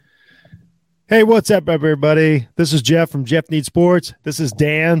Hey, what's up, everybody? This is Jeff from Jeff Needs Sports. This is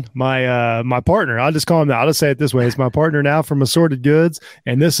Dan, my partner. I'll just call him now. I'll just say it this way. It's my partner now from Assorted Goods,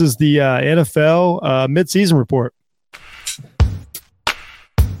 and this is the NFL midseason report.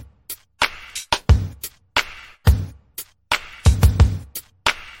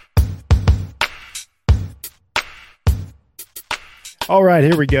 All right,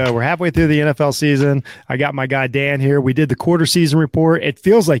 here we go. We're halfway through the NFL season. I got my guy Dan here. We did the quarter season report. It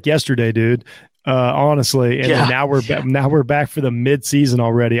feels like yesterday, dude. Honestly, and now we're back for the mid-season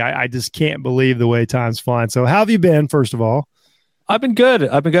already. I just can't believe the way time's flying. So, how have you been? First of all, I've been good.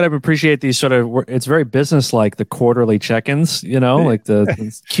 I appreciate these sort of. It's very business-like, the quarterly check-ins. Like the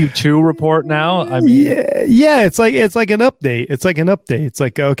Q2 report. Now, yeah. It's like an update. It's like an update. It's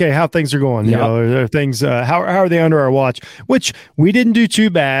like, okay, how things are going. You know, are things how are they under our watch? Which we didn't do too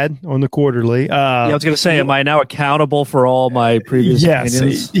bad on the quarterly. I was going to say, am I now accountable for all my previous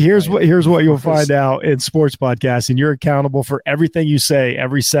opinions? Here's what you'll find out in sports podcasting. You're accountable for everything you say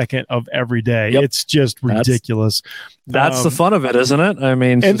every second of every day. Yep. It's just ridiculous. That's the fun of it, isn't it? I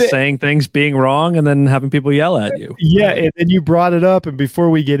mean, saying things, being wrong, and then having people yell at you. Yeah, and you brought it up, and before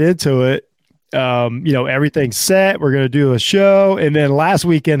we get into it, everything's set. We're going to do a show, and then last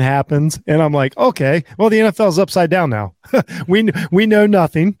weekend happens, and I'm like, okay, well, the NFL's upside down now. we know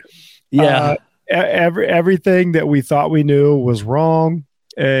nothing. Yeah, everything that we thought we knew was wrong.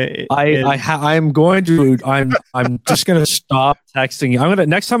 I'm just going to stop texting you.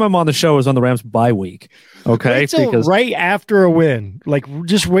 Next time I'm on the show is on the Rams bye week. Okay. Because right after a win, like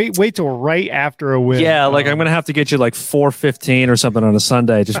just wait till right after a win. Yeah. Like I'm going to have to get you like 4:15 or something on a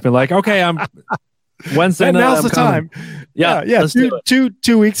Sunday. Just be like, okay, I'm Wednesday night. Now's the time. Yeah.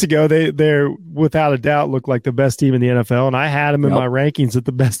 Two weeks ago, they're without a doubt looked like the best team in the NFL. And I had them in my rankings at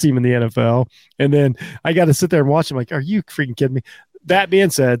the best team in the NFL. And then I got to sit there and watch them like, are you freaking kidding me? That being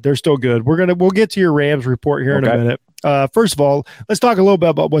said, they're still good. We'll get to your Rams report here in a minute. First of all, let's talk a little bit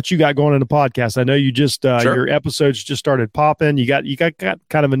about what you got going in the podcast. I know you just your episodes just started popping. You got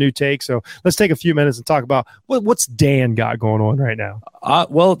kind of a new take. So let's take a few minutes and talk about what's Dan got going on right now.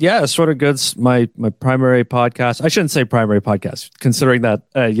 Sort of Goods, my primary podcast. I shouldn't say primary podcast, considering that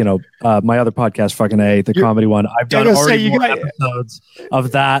my other podcast, the comedy one. I've done already more episodes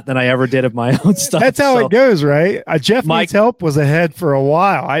of that than I ever did of my own stuff. That's how it goes, right? Jeff Needs Help was ahead for a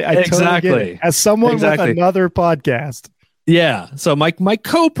while. I totally get it. As someone with another podcast. Yeah. So my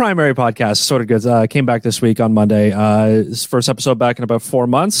co-primary podcast, Sort of Goods, came back this week on Monday. His first episode back in about 4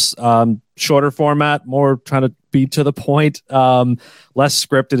 months. Shorter format, more trying to be to the point, less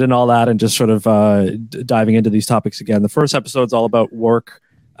scripted and all that, and just sort of diving into these topics again. The first episode's all about work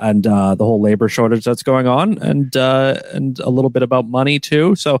and the whole labor shortage that's going on, and a little bit about money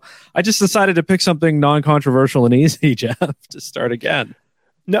too. So I just decided to pick something non-controversial and easy, Jeff, to start again.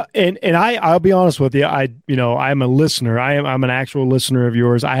 No, and I'll be honest with you. I'm a listener. I'm an actual listener of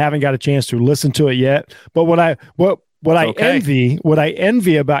yours. I haven't got a chance to listen to it yet. But what I envy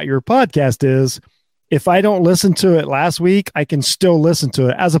about your podcast is if I don't listen to it last week, I can still listen to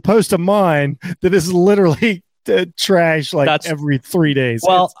it, as opposed to mine that is literally trash every 3 days.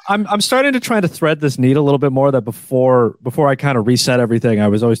 Well, I'm starting to try to thread this needle a little bit more. That before I kind of reset everything, I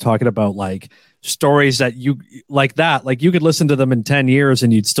was always talking about like stories that you could listen to them in 10 years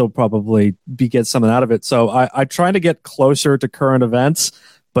and you'd still probably get something out of it. So I try to get closer to current events,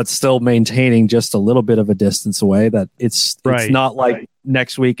 but still maintaining just a little bit of a distance away. That it's not like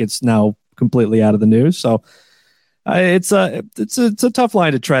next week it's now completely out of the news. So it's a tough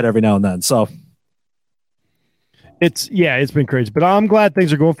line to tread every now and then. So. It's been crazy, but I'm glad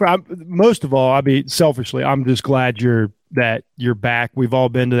things are going most of all, selfishly, I'm just glad you're back. We've all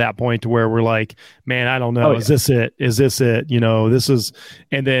been to that point to where we're like, man, I don't know. Is this it? Is this it? This is,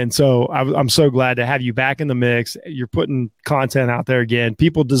 and then, so I'm so glad to have you back in the mix. You're putting content out there again.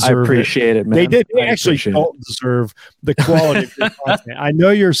 People deserve I appreciate it, man. They actually don't deserve the quality of your content. I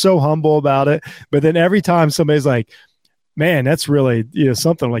know you're so humble about it, but then every time somebody's like, man, that's really,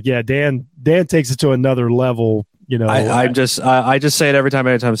 something like, yeah, Dan takes it to another level. I just say it every time.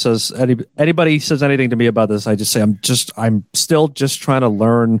 Anytime says anybody says anything to me about this, I just say I'm still just trying to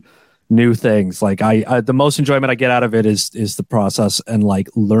learn new things. Like the most enjoyment I get out of it is the process and like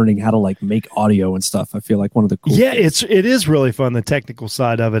learning how to like make audio and stuff. I feel like one of the cool things. it is really fun, the technical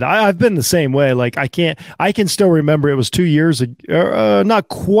side of it. I've been the same way. Like I can still remember it was 2 years ago, not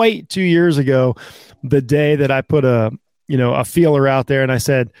quite 2 years ago, the day that I put a feeler out there and I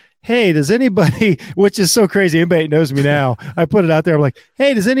said, hey, does anybody, which is so crazy, anybody knows me now, I put it out there. I'm like,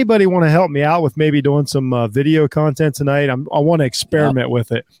 hey, does anybody want to help me out with maybe doing some video content tonight? I want to experiment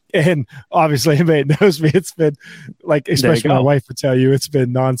with it. And obviously, anybody knows me, it's been like, especially my wife would tell you, it's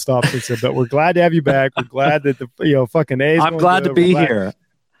been nonstop since then. But we're glad to have you back. We're glad that the fucking A's. I'm glad to be here.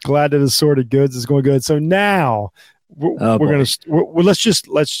 Glad that the sorted goods is going good. So now let's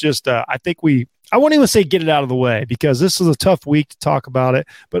just I think I won't even say get it out of the way, because this is a tough week to talk about it.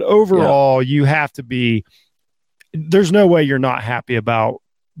 But overall, you have to be. There's no way you're not happy about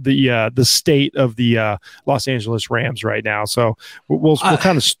the state of the Los Angeles Rams right now. So we'll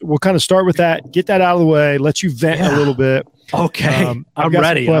kind of start with that. Get that out of the way. Let you vent a little bit. Okay, I'm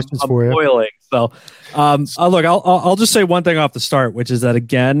ready. I'm boiling. So, look, I'll just say one thing off the start, which is that,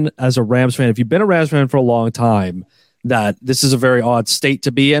 again, as a Rams fan, if you've been a Rams fan for a long time, that this is a very odd state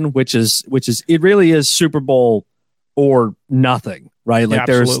to be in, which is it really is Super Bowl or nothing, right? Like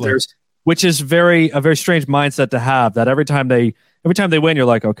there's which is a very strange mindset to have, that every time they win, you're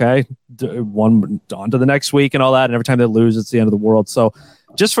like, okay, one on to the next week and all that, and every time they lose, it's the end of the world. So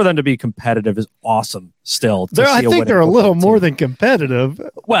just for them to be competitive is awesome still. I think they're a little more than competitive.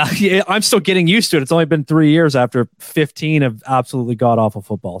 Well, yeah, I'm still getting used to it. It's only been 3 years after 15 of absolutely god-awful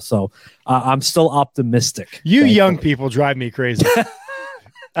football. So I'm still optimistic. You young people drive me crazy.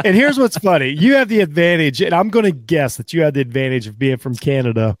 And here's what's funny. You have the advantage, and I'm going to guess that you have the advantage of being from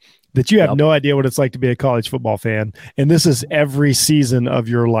Canada, that you have no idea what it's like to be a college football fan. And this is every season of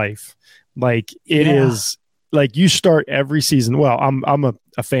your life. Like it is. Like you start every season. Well, I'm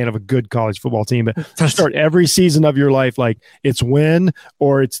a fan of a good college football team, but to start every season of your life like it's win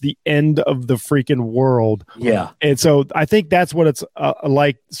or it's the end of the freaking world. Yeah. And so I think that's what it's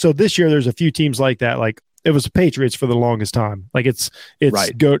like. So this year there's a few teams like that. Like it was the Patriots for the longest time. Like it's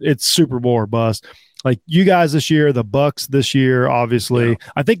right. It's Super Bowl or bust. Like you guys this year, the Bucks this year, obviously. Yeah.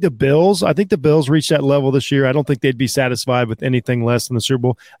 I think the Bills reached that level this year. I don't think they'd be satisfied with anything less than the Super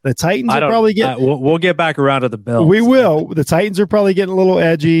Bowl. The Titans are probably getting. We'll get back around to the Bills. We will. The Titans are probably getting a little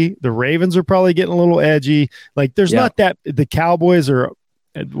edgy. The Ravens are probably getting a little edgy. Like there's not that. The Cowboys are.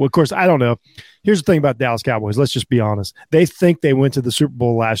 Well, of course, I don't know. Here's the thing about Dallas Cowboys. Let's just be honest. They think they went to the Super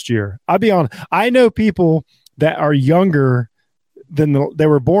Bowl last year. I'll be honest. I know people that are younger than they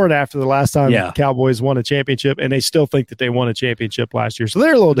were born after the last time the Cowboys won a championship, and they still think that they won a championship last year. So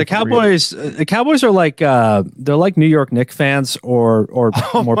they're a little different. The Cowboys are like they're like New York Knicks fans, or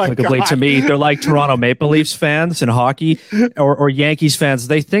more applicably to me, they're like Toronto Maple Leafs fans in hockey, or Yankees fans.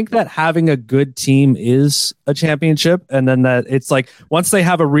 They think that having a good team is a championship, and then that it's like once they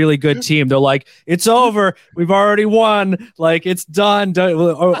have a really good team, they're like, it's over. We've already won. Like it's done.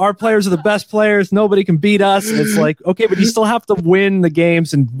 Our players are the best players. Nobody can beat us. And it's like, okay, but you still have to win the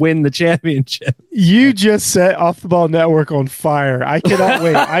games and win the championship. You just set Off the Ball Network on fire. I cannot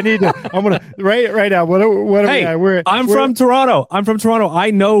wait. I'm gonna right now. I'm from Toronto.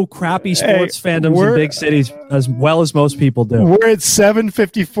 I know crappy sports fandoms in big cities as well as most people do. We're at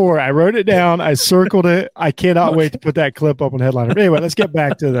 7:54. I wrote it down. I circled it. I cannot wait to put that clip up on Headliner. Anyway, let's get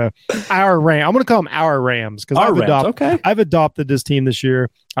back to our Rams. I'm going to call them our Rams because I've adopted this team this year.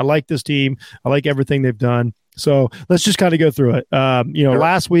 I like this team. I like everything they've done. So let's just kind of go through it.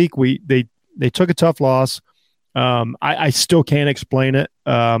 Last week they took a tough loss. I still can't explain it.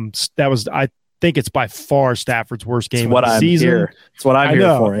 I think it's by far Stafford's worst game of the season. It's what I'm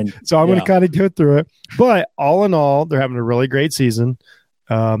here for. And, so I'm going to kind of go through it. But all in all, they're having a really great season.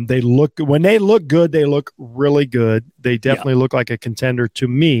 When they look good, they look really good. They definitely look like a contender to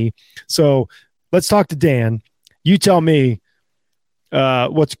me. So let's talk to Dan. You tell me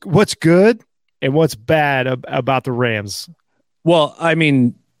what's good and what's bad about the Rams. Well, I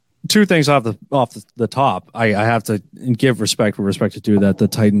mean, two things off the top. I have to give respect where respect is due, that the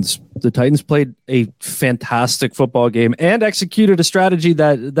Titans played a fantastic football game and executed a strategy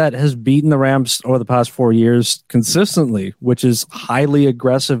that has beaten the Rams over the past 4 years consistently, which is highly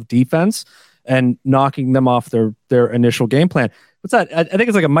aggressive defense and knocking them off their initial game plan. What's that? I think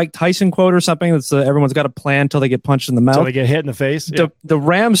it's like a Mike Tyson quote or something. That's everyone's got a plan until they get punched in the mouth. Until they get hit in the face. Yeah. The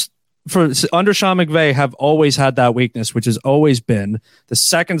Rams under Sean McVay have always had that weakness, which has always been the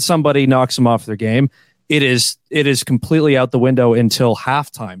second somebody knocks them off their game, it is completely out the window until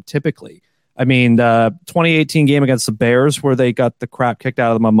halftime. Typically, I mean, the 2018 game against the Bears where they got the crap kicked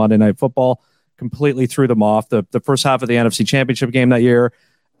out of them on Monday Night Football completely threw them off. The first half of the NFC Championship game that year.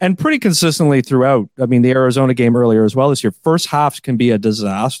 And pretty consistently throughout. I mean, the Arizona game earlier as well this year. First halves can be a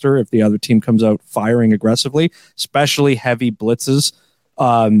disaster if the other team comes out firing aggressively, especially heavy blitzes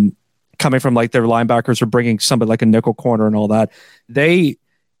coming from like their linebackers or bringing somebody like a nickel corner and all that. They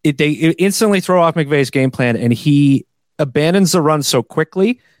instantly throw off McVay's game plan, and he abandons the run so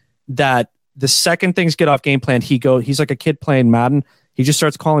quickly that the second things get off game plan, he's like a kid playing Madden. He just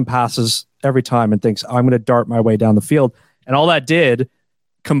starts calling passes every time and thinks, I'm going to dart my way down the field. And all that did,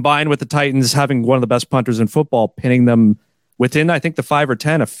 combined with the Titans having one of the best punters in football, pinning them within, I think, the 5 or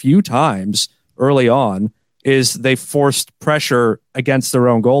 10 a few times early on, is they forced pressure against their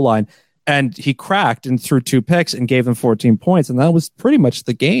own goal line. And he cracked and threw 2 picks and gave them 14 points. And that was pretty much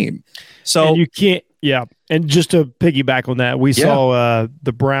the game. So and you can't, yeah. And just to piggyback on that, we saw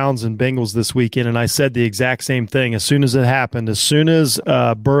the Browns and Bengals this weekend, and I said the exact same thing. As soon as it happened, as soon as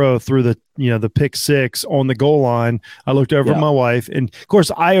Burrow threw the pick 6 on the goal line, I looked over at my wife, and of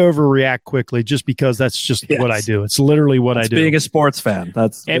course I overreact quickly just because that's just what I do. It's literally what I do. Being a sports fan,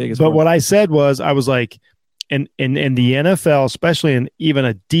 but what I said was, I was like, in the NFL, especially in even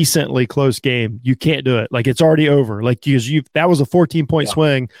a decently close game, you can't do it. Like, it's already over. Like, that was a 14-point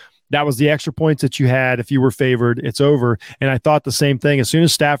swing. That was the extra points that you had if you were favored. It's over. And I thought the same thing. As soon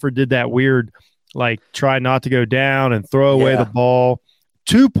as Stafford did that weird, like, try not to go down and throw away the ball,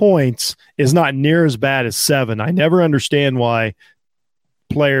 2 points is not near as bad as 7. I never understand why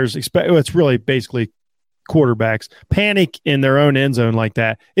players it's really basically quarterbacks panic in their own end zone like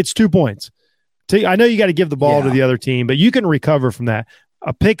that. It's 2 points. I know you got to give the ball to the other team, but you can recover from that.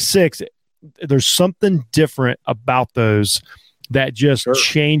 A pick 6, there's something different about those that just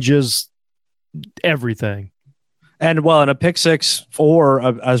changes everything. And in a pick 6, or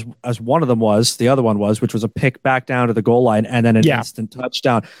as one of them was, the other one was, which was a pick back down to the goal line and then an instant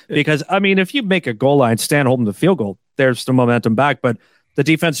touchdown. Because, I mean, if you make a goal line stand holding the field goal, there's the momentum back. But the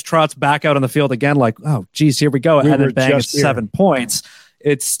defense trots back out on the field again, like, oh, geez, here we go. And then bang, it's 7 points.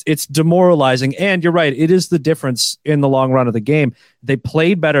 It's demoralizing. And you're right, it is the difference in the long run of the game. They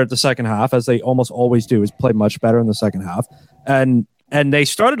played better at the second half, as they almost always do, is play much better in the second half. And they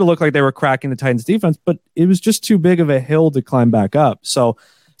started to look like they were cracking the Titans defense, but it was just too big of a hill to climb back up. So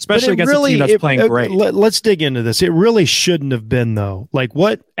especially against a team that's playing great. Let's dig into this. It really shouldn't have been, though. Like,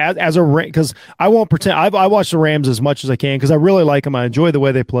 what, as a, because I won't pretend, I watch the Rams as much as I can because I really like them. I enjoy the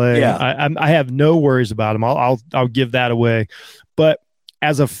way they play. Yeah. I have no worries about them. I'll give that away. But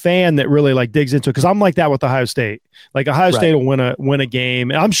as a fan that really like digs into it, because I'm like that with Ohio State. Like, Ohio State will win a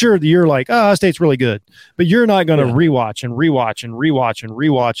game. And I'm sure that you're like, oh, Ohio State's really good. But you're not going to rewatch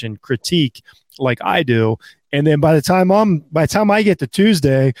and critique like I do. And then by the time I get to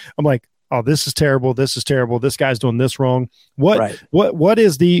Tuesday, I'm like, oh, this is terrible. This is terrible. This guy's doing this wrong. What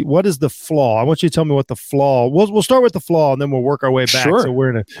is the flaw? I want you to tell me what the flaw. We'll start with the flaw and then we'll work our way back. Sure. So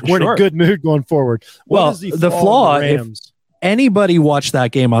we're in a good mood going forward. What is the flaw? The Rams? Anybody watched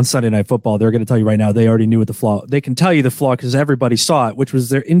that game on Sunday Night Football, they're going to tell you right now they already knew what the flaw. They can tell you the flaw because everybody saw it, which was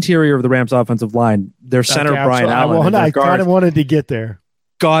their interior of the Rams' offensive line. Their center, Brian Allen. I kind of wanted to get there.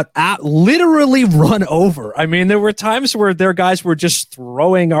 Got literally run over. I mean, there were times where their guys were just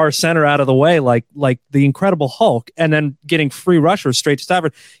throwing our center out of the way, like the Incredible Hulk, and then getting free rushers straight to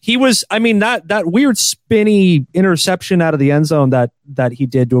Stafford. He was, I mean, that weird spinny interception out of the end zone that he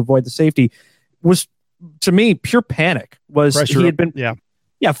did to avoid the safety was, to me, pure panic. He had been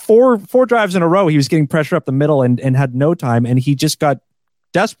four drives in a row. He was getting pressure up the middle and had no time, and he just got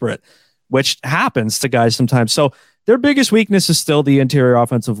desperate, which happens to guys sometimes. So their biggest weakness is still the interior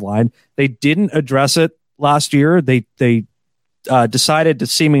offensive line. They didn't address it last year. They decided to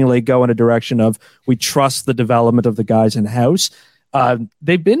seemingly go in a direction of, we trust the development of the guys in house.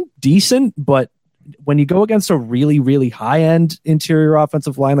 They've been decent, but when you go against a really, really high end interior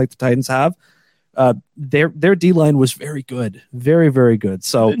offensive line like the Titans have, their D line was very good, very, very good.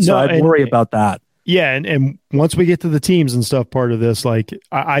 So I'd worry about that. Yeah, and once we get to the teams and stuff, part of this, like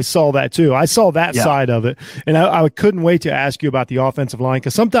I saw that too. I saw that side of it, and I couldn't wait to ask you about the offensive line,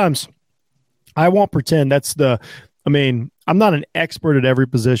 because sometimes I won't pretend I'm not an expert at every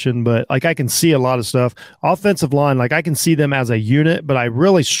position, but like I can see a lot of stuff. Offensive line, like I can see them as a unit, but I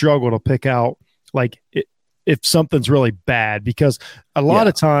really struggle to pick out if something's really bad, because a lot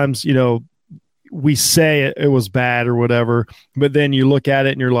of times, we say it was bad or whatever, but then you look at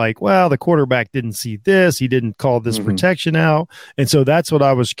it and you're like, well, the quarterback didn't see this. He didn't call this protection out. And so that's what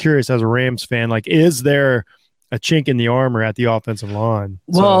I was curious as a Rams fan. Like, is there a chink in the armor at the offensive line?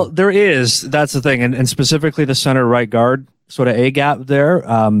 Well, there is. That's the thing. And specifically the center right guard, sort of a gap there.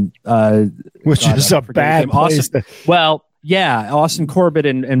 Which is a bad place. Austin Corbett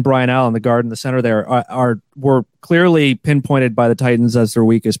and Brian Allen, the guard and the center there, were clearly pinpointed by the Titans as their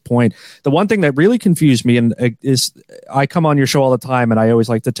weakest point. The one thing that really confused me is I come on your show all the time, and I always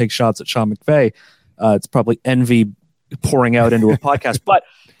like to take shots at Sean McVay. It's probably envy pouring out into a podcast, but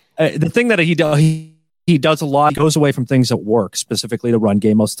the thing that he he does a lot. He goes away from things that work, specifically the run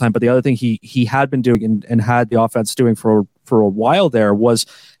game most of the time. But the other thing he had been doing and had the offense doing for a while there was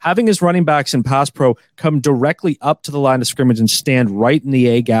having his running backs in pass pro come directly up to the line of scrimmage and stand right in the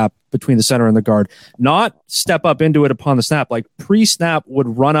A gap between the center and the guard, not step up into it upon the snap. Like pre-snap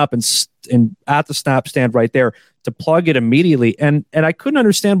would run up and at the snap stand right there to plug it immediately. And I couldn't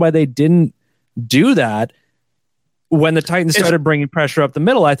understand why they didn't do that. When the Titans started bringing pressure up the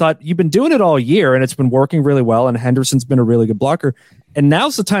middle, I thought, you've been doing it all year and it's been working really well. And Henderson's been a really good blocker. And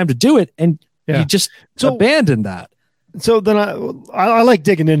now's the time to do it. And you just abandoned that. So then I like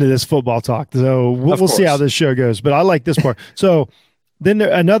digging into this football talk. So we'll see how this show goes. But I like this part. So then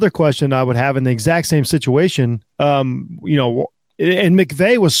another question I would have in the exact same situation, and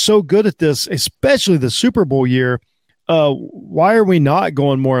McVay was so good at this, especially the Super Bowl year. Why are we not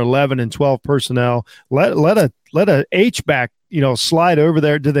going more 11 and 12 personnel? Let a H-back, slide over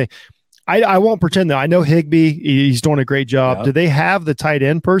there. Do they? I won't pretend that I know Higbee. He's doing a great job. Yeah. Do they have the tight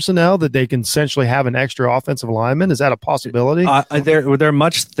end personnel that they can essentially have an extra offensive lineman? Is that a possibility? They're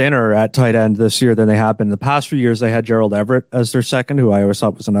much thinner at tight end this year than they have been. In the past few years, they had Gerald Everett as their second, who I always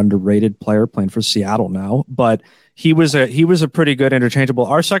thought was an underrated player playing for Seattle now. But he was a pretty good interchangeable.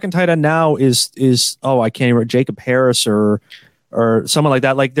 Our second tight end now is I can't remember, Jacob Harris or someone like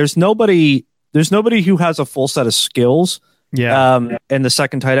that. Like there's nobody who has a full set of skills. Yeah. In the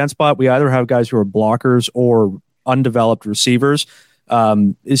second tight end spot, we either have guys who are blockers or undeveloped receivers.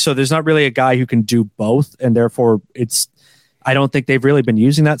 So there's not really a guy who can do both, and therefore I don't think they've really been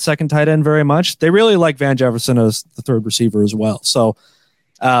using that second tight end very much. They really like Van Jefferson as the third receiver as well. So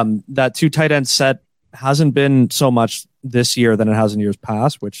that two tight end set hasn't been so much this year than it has in years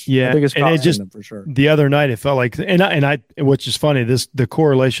past, which I think is costing them for sure. The other night it felt like, which is funny, the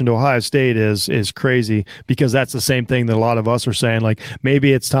correlation to Ohio State is crazy, because that's the same thing that a lot of us are saying. Like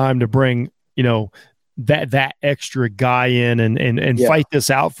maybe it's time to bring, that extra guy in and fight this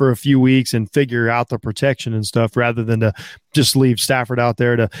out for a few weeks and figure out the protection and stuff, rather than to just leave Stafford out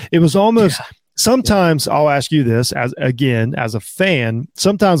there it was almost sometimes I'll ask you this as a fan,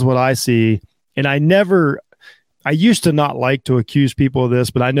 sometimes what I see, and I used to not like to accuse people of this,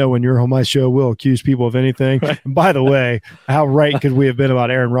 but I know when you're on my show, we'll accuse people of anything. Right. And by the way, how right could we have been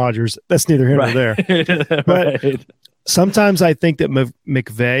about Aaron Rodgers? That's neither here nor there. But sometimes I think that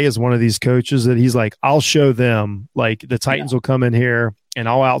McVay is one of these coaches that he's like, I'll show them, like the Titans will come in here and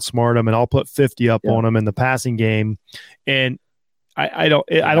I'll outsmart them and I'll put 50 up on them in the passing game. And I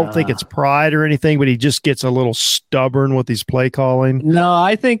don't think it's pride or anything, but he just gets a little stubborn with his play calling. No,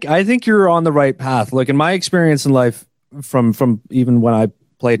 I think you're on the right path. Look, in my experience in life, from even when I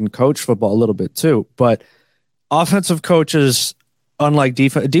played and coached football a little bit too, but offensive coaches, unlike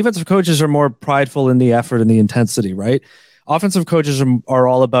defensive coaches, are more prideful in the effort and the intensity, right? Offensive coaches are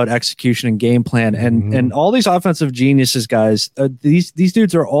all about execution and game plan, and all these offensive geniuses, guys. These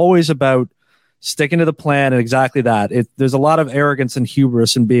dudes are always about sticking to the plan and exactly that. There's a lot of arrogance and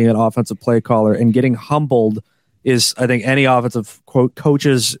hubris in being an offensive play caller, and getting humbled is, I think, any offensive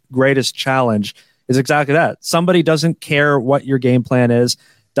coach's greatest challenge is exactly that. Somebody doesn't care what your game plan is,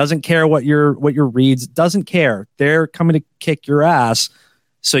 doesn't care what your reads, doesn't care. They're coming to kick your ass,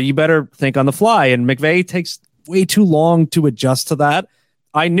 so you better think on the fly. And McVay takes way too long to adjust to that.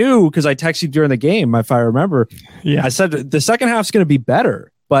 I knew, because I texted you during the game, if I remember. Yeah, I said the second half's going to be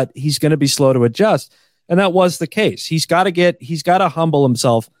better, but he's going to be slow to adjust. And that was the case. He's got to humble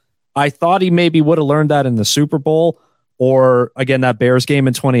himself. I thought he maybe would have learned that in the Super Bowl, or again, that Bears game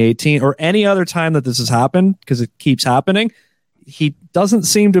in 2018, or any other time that this has happened, because it keeps happening. He doesn't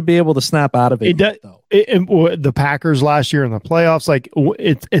seem to be able to snap out of it. The Packers last year in the playoffs, like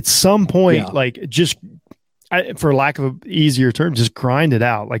at some point, like just for lack of an easier term, just grind it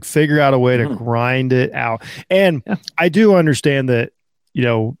out, like figure out a way to grind it out. And I do understand that,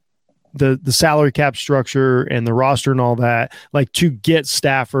 the salary cap structure and the roster and all that, like to get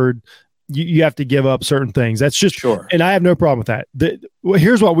Stafford, you have to give up certain things. That's just sure. And I have no problem with that.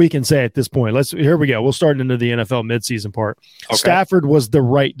 Here's what we can say at this point. Here we go. We'll start into the NFL midseason part. Okay. Stafford was the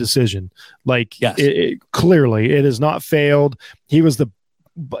right decision. Like clearly it has not failed. He was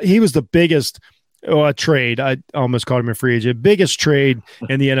the biggest trade. I almost called him a free agent. Biggest trade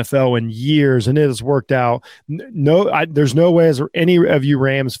in the NFL in years, and it has worked out. There's no way as any of you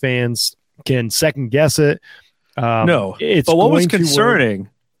Rams fans can second guess it. No, but what was concerning?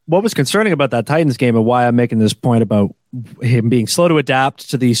 What was concerning about that Titans game, and why I'm making this point about him being slow to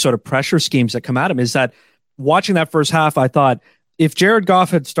adapt to these sort of pressure schemes that come at him, is that watching that first half, I thought, if Jared Goff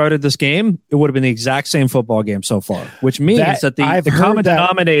had started this game, it would have been the exact same football game so far, which means that the common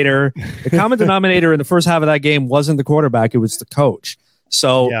denominator in the first half of that game wasn't the quarterback, it was the coach.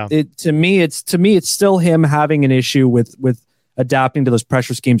 So to me, it's still him having an issue with adapting to those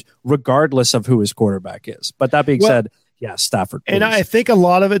pressure schemes, regardless of who his quarterback is. But that being said, yeah, Stafford. Please. And I think a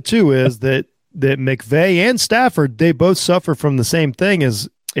lot of it too is that McVay and Stafford, they both suffer from the same thing is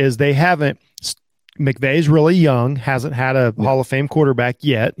they haven't. McVay's really young, hasn't had a Hall of Fame quarterback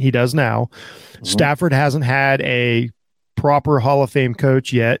yet. He does now. Mm-hmm. Stafford hasn't had a proper Hall of Fame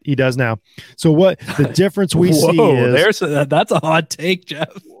coach yet. He does now. So what the difference we see is that's a hot take, Jeff.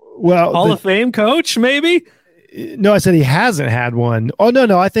 Well, Hall of Fame coach, maybe? No, I said he hasn't had one. Oh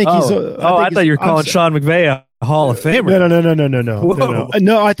no, I think he's. I thought you were calling Sean McVay a Hall of Famer. No.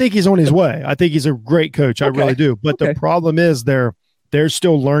 No, I think he's on his way. I think he's a great coach. I really do. But the problem is they're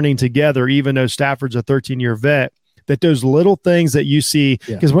still learning together, even though Stafford's a 13-year vet. That those little things that you see,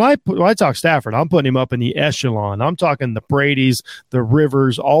 because when I talk Stafford, I'm putting him up in the echelon. I'm talking the Bradys, the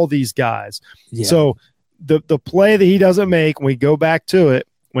Rivers, all these guys. Yeah. So the play that he doesn't make, when we go back to it,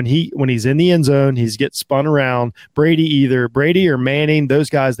 when he's in the end zone, he's get spun around. Brady or Manning, those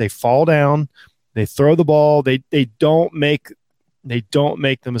guys, they fall down, they throw the ball, they don't make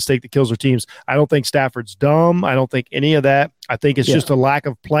the mistake that kills their teams. I don't think Stafford's dumb. I don't think any of that. I think it's just a lack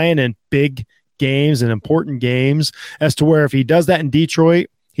of playing in big games and important games, as to where if he does that in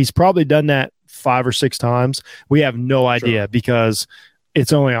Detroit, he's probably done that 5 or 6 times. We have no idea because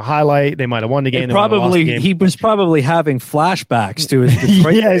it's only a highlight. They might have won the game. He was probably having flashbacks to his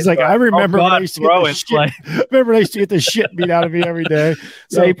Detroit yeah, he's like, I remember when I used to get the shit beat out of me every day.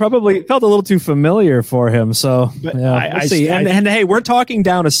 So he probably felt a little too familiar for him. So we'll see. And hey, we're talking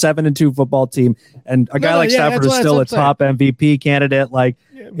down a 7-2 football team, and a guy like Stafford is still a top MVP candidate. Like,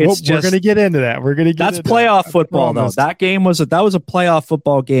 we're going to get into that. That's playoff football, though. That game was a playoff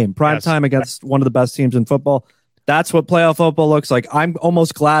football game, prime time against one of the best teams in football. That's what playoff football looks like. I'm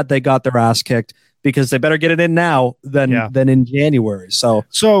almost glad they got their ass kicked, because they better get it in now than in January. So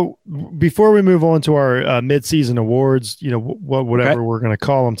before we move on to our midseason awards, whatever we're going to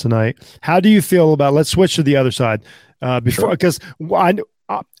call them tonight, how do you feel about? Let's switch to the other side because I'm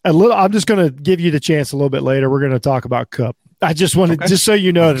just going to give you the chance a little bit later. We're going to talk about Kupp. I just wanted, just so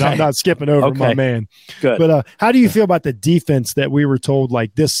you know that I'm not skipping over my man. Good. But how do you feel about the defense that we were told,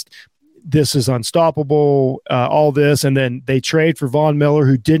 like, this is unstoppable, all this, and then they trade for Von Miller,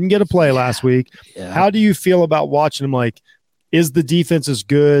 who didn't get a play last week. Yeah. How do you feel about watching them? Like, is the defense as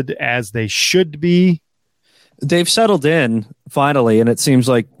good as they should be? They've settled in finally, and it seems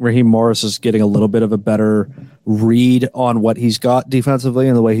like Raheem Morris is getting a little bit of a better read on what he's got defensively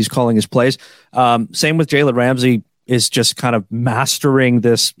and the way he's calling his plays. Same with Jalen Ramsey, is just kind of mastering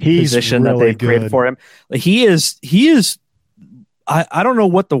this position really that they've created for him. Like, he is. I don't know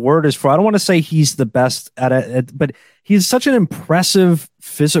what the word is for. I don't want to say he's the best at it, but he's such an impressive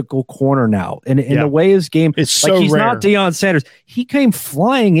physical corner now. And in the way his game, it's so he's rare. Not Deion Sanders. He came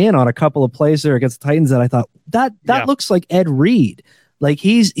flying in on a couple of plays there against the Titans that I thought that looks like Ed Reed. Like,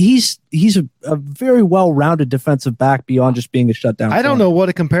 he's a very well-rounded defensive back beyond just being a shutdown. I don't know what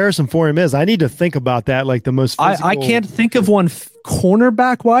a comparison for him is. I need to think about that. Like, the most physical... I can't think of one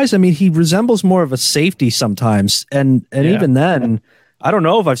cornerback wise. I mean, he resembles more of a safety sometimes, and even then, I don't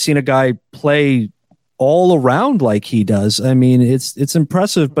know if I've seen a guy play all around like he does. I mean, it's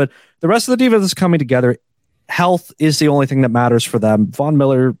impressive, but the rest of the defense is coming together. Health is the only thing that matters for them. Von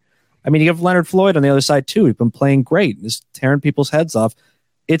Miller. I mean, you have Leonard Floyd on the other side too. He's been playing great, just tearing people's heads off.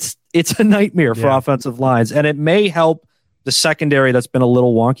 It's a nightmare for offensive lines, and it may help the secondary that's been a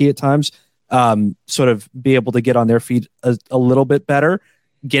little wonky at times sort of be able to get on their feet a little bit better,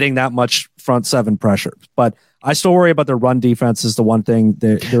 getting that much front seven pressure. But I still worry about their run defense is the one thing.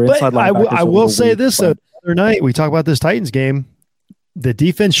 Their inside linebackers. I will say this: the other night we talked about this Titans game. The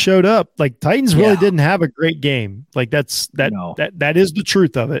defense showed up. Like, Titans really didn't have a great game. Like, that is the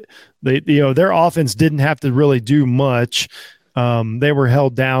truth of it. Their offense didn't have to really do much. They were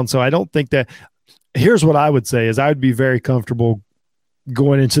held down. So I don't think that. Here's what I would say is I would be very comfortable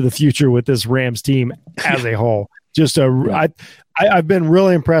going into the future with this Rams team as a whole. I've been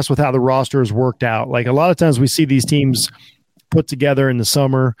really impressed with how the roster has worked out. Like, a lot of times we see these teams put together in the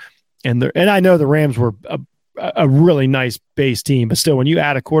summer, and I know the Rams were a really nice base team, but still, when you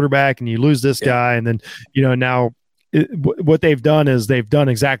add a quarterback and you lose this guy, and then now what they've done is they've done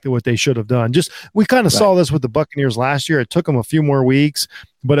exactly what they should have done. We kind of saw this with the Buccaneers last year. It took them a few more weeks,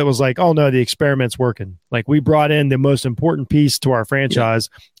 but it was like, oh no, the experiment's working. Like, we brought in the most important piece to our franchise,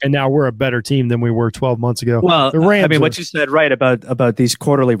 and now we're a better team than we were 12 months ago. Well, the Rams what you said right about these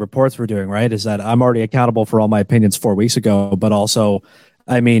quarterly reports we're doing, right, is that I'm already accountable for all my opinions 4 weeks ago, but also,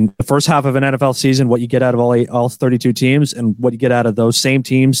 I mean, the first half of an NFL season, what you get out of all 32 teams, and what you get out of those same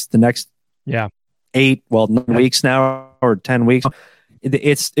teams the next 9 weeks now, or 10 weeks,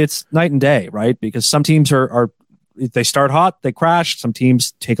 it's night and day, right? Because some teams are they start hot, they crash. Some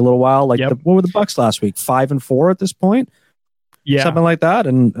teams take a little while. Like what were the Bucks last week? 5-4 at this point, something like that.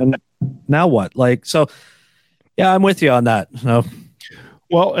 And now what? Like so, yeah, I'm with you on that. So.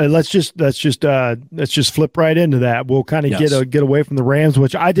 Well, let's just flip right into that. We'll kind of get away from the Rams,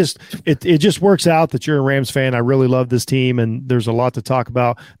 which it just works out that you're a Rams fan. I really love this team, and there's a lot to talk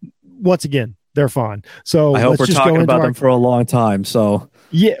about. Once again, they're fun. So I hope we're talking about them for a long time. So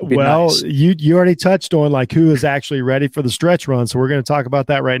yeah, well, nice. you already touched on like who is actually ready for the stretch run. So we're going to talk about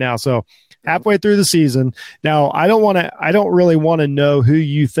that right now. So halfway through the season now, I don't really want to know who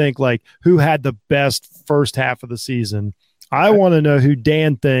you think like who had the best first half of the season. I want to know who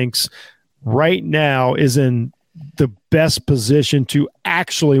Dan thinks right now is in the best position to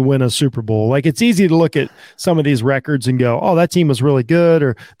actually win a Super Bowl. Like it's easy to look at some of these records and go, oh, that team was really good,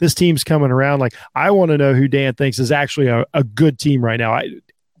 or this team's coming around. Like I want to know who Dan thinks is actually a good team right now,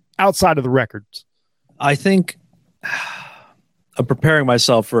 outside of the records. I think I'm preparing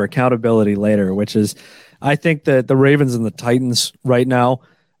myself for accountability later, which is I think that the Ravens and the Titans right now,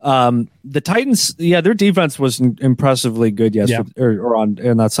 the Titans, their defense was impressively good yesterday or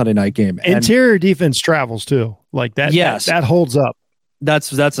in that Sunday night game. Interior defense travels too, like that. Yes, that holds up.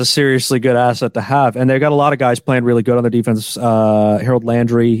 That's a seriously good asset to have, and they've got a lot of guys playing really good on their defense. Harold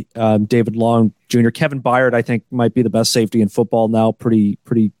Landry, David Long Jr., Kevin Byard, I think might be the best safety in football now. Pretty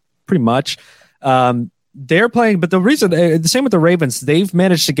much. They're playing, but the same with the Ravens. They've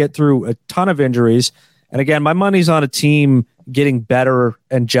managed to get through a ton of injuries. And again, my money's on a team getting better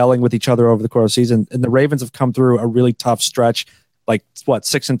and gelling with each other over the course of the season. And the Ravens have come through a really tough stretch, like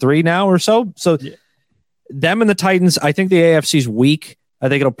 6-3 now or so. So them and the Titans, I think the AFC's weak. I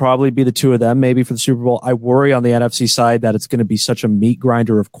think it'll probably be the two of them maybe for the Super Bowl. I worry on the NFC side that it's going to be such a meat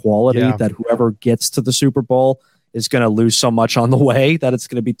grinder of quality that whoever gets to the Super Bowl is going to lose so much on the way that it's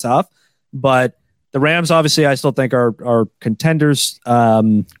going to be tough. But the Rams, obviously, I still think are contenders.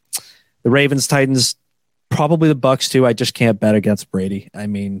 The Ravens, Titans, probably the Bucks too. I just can't bet against Brady. I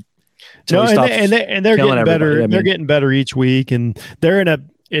mean, they're getting better. They're getting better each week, and they're in a.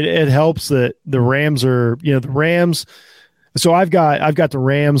 It helps that the Rams are. The Rams. So I've got the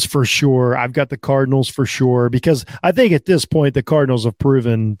Rams for sure. I've got the Cardinals for sure because I think at this point the Cardinals have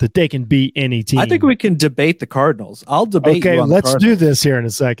proven that they can beat any team. I think we can debate the Cardinals. I'll debate. Okay, let's do this here in a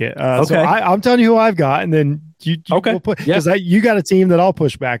second. So I'm telling you who I've got, and then you because you got a team that I'll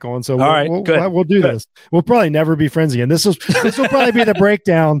push back on. So we'll do this. We'll probably never be friends again. This will probably be the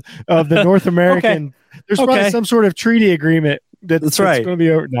breakdown of the North American. There's probably some sort of treaty agreement. That's right. Going to be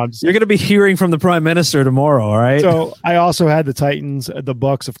over. No, you're going to be hearing from the Prime Minister tomorrow. All right. So I also had the Titans, the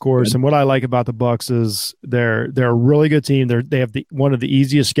Bucks, of course. Good. And what I like about the Bucks is they're a really good team. They have one of the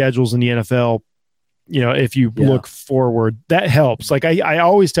easiest schedules in the NFL. If you look forward, that helps. Like I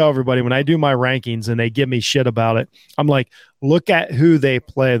always tell everybody when I do my rankings and they give me shit about it, I'm like, look at who they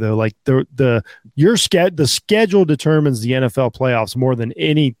play though. Like the schedule determines the NFL playoffs more than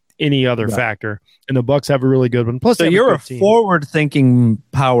any other factor, and the Bucks have a really good one. Plus, so you're a forward-thinking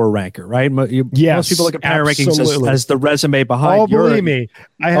power ranker, right? Most people look at power rankings as the resume behind. Oh, believe me,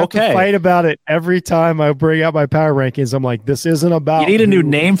 I have to fight about it every time I bring out my power rankings. I'm like, this isn't about. You need a new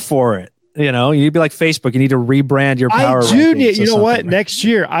name for it. You need to be like Facebook. You need to rebrand your power rankings. You know what? Next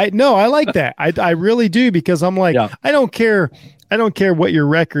year, I like that. I really do because I'm like, I don't care. I don't care what your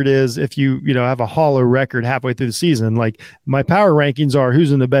record is if you have a hollow record halfway through the season. Like my power rankings are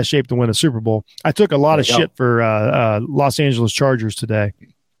who's in the best shape to win a Super Bowl. I took a lot of shit for Los Angeles Chargers today.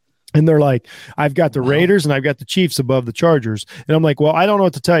 And they're like, I've got the Raiders and I've got the Chiefs above the Chargers. And I'm like, well, I don't know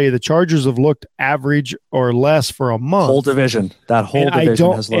what to tell you. The Chargers have looked average or less for a month. That whole division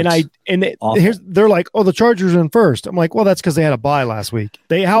has looked they're like, oh, the Chargers are in first. I'm like, well, that's because they had a bye last week.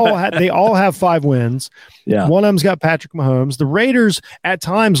 They all have 5 wins. Yeah. One of them's got Patrick Mahomes. The Raiders at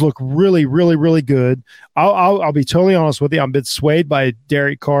times look really, really, really good. I'll be totally honest with you. I'm a bit swayed by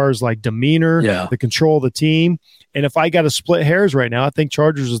Derek Carr's like demeanor, the control of the team. And if I got to split hairs right now, I think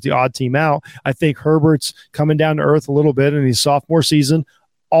Chargers is the odd team out. I think Herbert's coming down to earth a little bit in his sophomore season.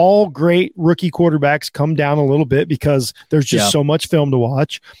 All great rookie quarterbacks come down a little bit because there's just so much film to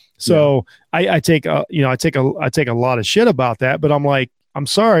watch. So I take a lot of shit about that, but I'm like, I'm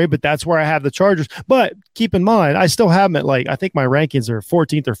sorry, but that's where I have the Chargers. But keep in mind, I still have them at I think my rankings are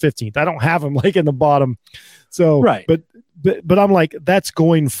 14th or 15th. I don't have them in the bottom. So, but I'm like, that's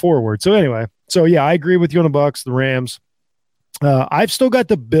going forward. So anyway. So, I agree with you on the Bucks, the Rams. I've still got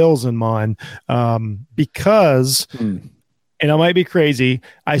the Bills in mind because, and I might be crazy,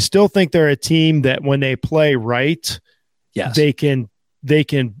 I still think they're a team that when they play right, they can they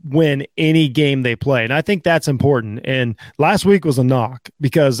can win any game they play. And I think that's important. And last week was a knock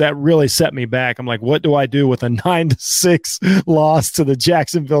because that really set me back. I'm like, what do I do with a 9-6 loss to the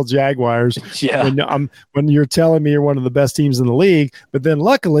Jacksonville Jaguars? Yeah. When you're telling me you're one of the best teams in the league, but then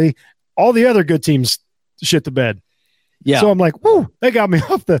luckily all the other good teams shit the bed. Yeah. So I'm like, whoo, they got me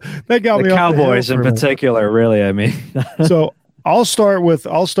off the Cowboys in particular, really. I mean, so I'll start with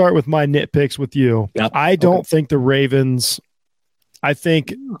my nitpicks with you. Yep. I don't think the Ravens. I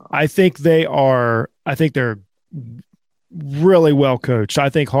think they're really well coached. I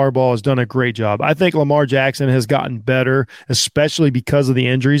think Harbaugh has done a great job. I think Lamar Jackson has gotten better, especially because of the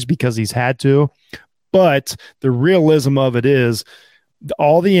injuries, because he's had to. But the realism of it is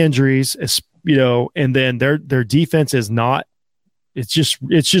all the injuries, and then their defense is not. It's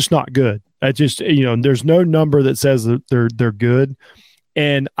just not good. There's no number that says that they're good.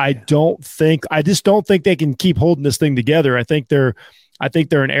 And I just don't think they can keep holding this thing together. I think they're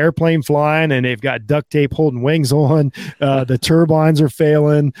an airplane flying and they've got duct tape holding wings on. The turbines are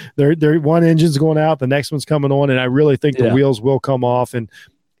failing. They're one engine's going out, the next one's coming on. And I really think the wheels will come off. And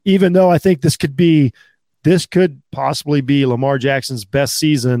even though I think this could possibly be Lamar Jackson's best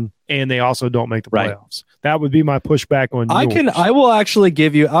season, and they also don't make the playoffs. Right. That would be my pushback on yours. I will actually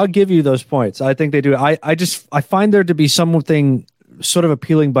I'll give you those points. I think they do. I find there to be something sort of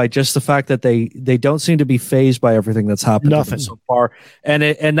appealing by just the fact that they don't seem to be fazed by everything that's happened to them so far.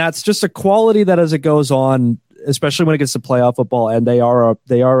 And that's just a quality that as it goes on, especially when it gets to playoff football, and they are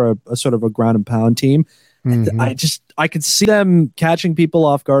a sort of a ground and pound team. Mm-hmm. I could see them catching people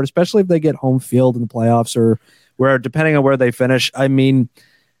off guard, especially if they get home field in the playoffs or where, depending on where they finish. I mean,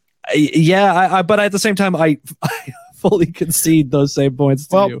 but at the same time, I fully concede those same points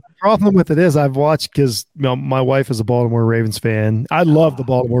to you. The problem with it is I've watched because my wife is a Baltimore Ravens fan. I love the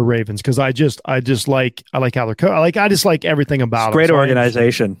Baltimore Ravens because I like how they're coached. I just like everything about it. Great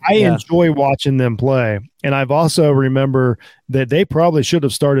organization. I enjoy watching them play, and I've also remember that they probably should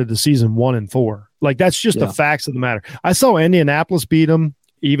have started the season 1-4. Like that's just the facts of the matter. I saw Indianapolis beat them,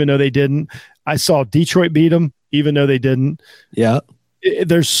 even though they didn't. I saw Detroit beat them, even though they didn't. Yeah.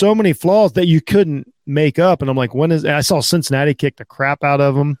 There's so many flaws that you couldn't make up. And I'm like, I saw Cincinnati kick the crap out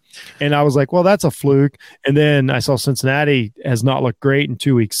of them. And I was like, well, that's a fluke. And then I saw Cincinnati has not looked great in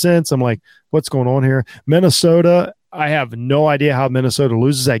 2 weeks since. I'm like, what's going on here? Minnesota, I have no idea how Minnesota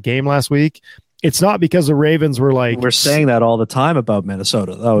loses that game last week. It's not because the Ravens were like. We're saying that all the time about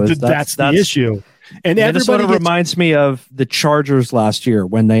Minnesota, though. That's the issue. And Minnesota reminds me of the Chargers last year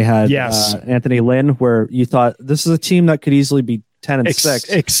when they had Anthony Lynn, where you thought this is a team that could easily be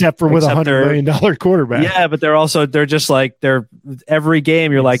 10-6, except for with $100 million quarterback. Yeah, but they're just like they're every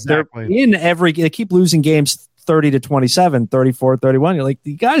game. You're like they're in every. They keep losing games 30-27, 34-31. You're like,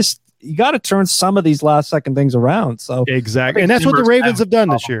 you guys, you got to turn some of these last second things around. So exactly, and that's what the Ravens have done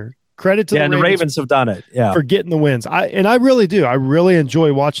this year. Credit to the Ravens have done it. Yeah, for getting the wins. I really do. I really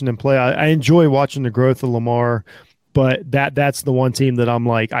enjoy watching them play. I enjoy watching the growth of Lamar. But that's the one team that I'm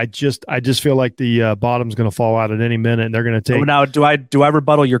like, I just feel like the bottom's going to fall out at any minute, and they're going to take. Now, do I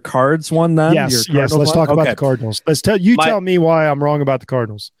rebuttal your Cards one then? Yes. Let's talk about the Cardinals. Tell me why I'm wrong about the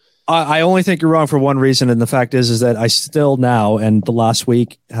Cardinals. I only think you're wrong for one reason, and the fact is that I still now, and the last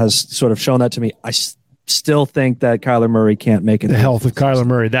week has sort of shown that to me. I still think that Kyler Murray can't make it. The health of Kyler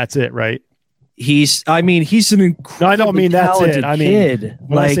Murray. That's it, right? He's an incredibly I don't mean that's it. I mean, kid.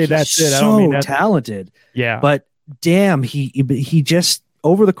 When I say that's it, I don't mean that's talented. Yeah, but. Damn, he just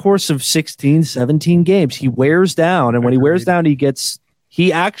over the course of 16, 17 games, he wears down. And when he wears down,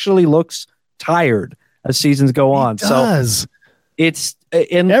 he actually looks tired as seasons go on. He does. So it's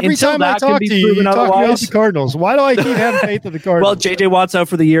every time I talk to you, you talk about the Cardinals. Why do I keep having faith in the Cardinals? Well, JJ Watt's out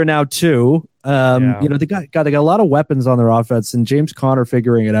for the year now too. They got a lot of weapons on their offense, and James Conner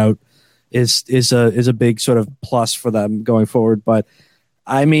figuring it out is a big sort of plus for them going forward. But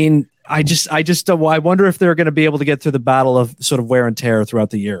I mean, I wonder if they're going to be able to get through the battle of sort of wear and tear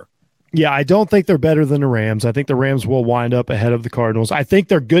throughout the year. Yeah, I don't think they're better than the Rams. I think the Rams will wind up ahead of the Cardinals. I think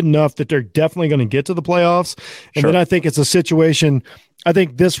they're good enough that they're definitely going to get to the playoffs. And then I think it's a situation. I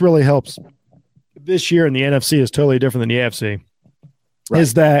think this really helps. This year in the NFC is totally different than the AFC. Right.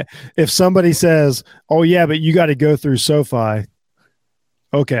 Is that if somebody says, "Oh yeah, but you got to go through SoFi,"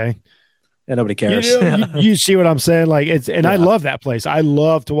 okay. And nobody cares. You see what I'm saying? Like I love that place. I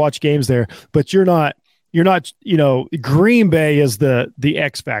love to watch games there, but you're not, Green Bay is the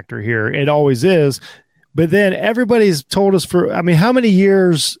X factor here. It always is. But then everybody's told us how many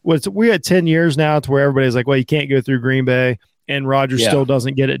years we're at 10 years now to where everybody's like, well, you can't go through Green Bay, and Rodgers still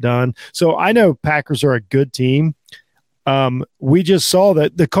doesn't get it done. So I know Packers are a good team. We just saw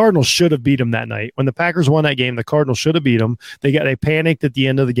that the Cardinals should have beat them that night. When the Packers won that game, the Cardinals should have beat them. They panicked at the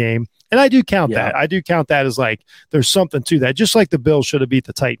end of the game. And I do count that. I do count that as like there's something to that. Just like the Bills should have beat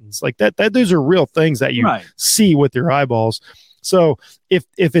the Titans. Like that those are real things that you see with your eyeballs. So if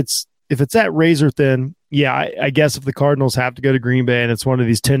it's that razor thin, I guess if the Cardinals have to go to Green Bay and it's one of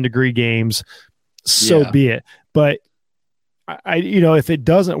these 10-degree games, so be it. But if it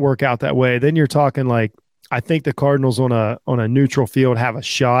doesn't work out that way, then you're talking like, I think the Cardinals on a neutral field have a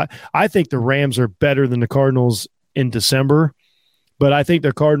shot. I think the Rams are better than the Cardinals in December, but I think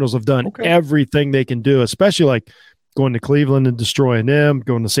the Cardinals have done everything they can do, especially like going to Cleveland and destroying them,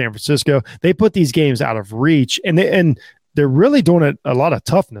 going to San Francisco. They put these games out of reach, and they're really doing a lot of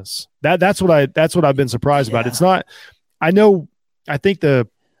toughness. That's what I've been surprised about. It's not. I think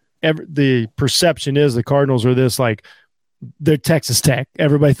the perception is the Cardinals are this like. They're Texas Tech.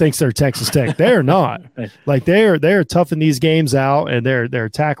 Everybody thinks they're Texas Tech. They're not. Like they're toughing these games out and they're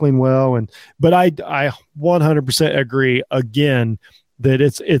tackling well. But I 100% agree again that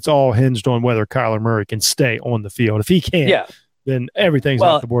it's all hinged on whether Kyler Murray can stay on the field. If he can't, then everything's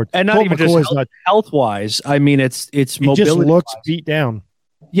off the board. And not even just health wise. I mean, it's mobility. He just looks beat down.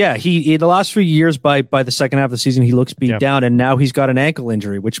 Yeah, he the last few years by the second half of the season he looks beat down, and now he's got an ankle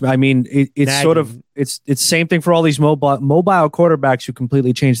injury, which I mean it's sort of it's same thing for all these mobile quarterbacks who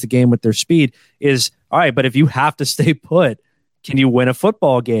completely change the game with their speed. Is all right, but if you have to stay put, can you win a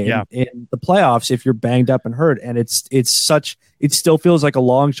football game in the playoffs if you're banged up and hurt? And it still feels like a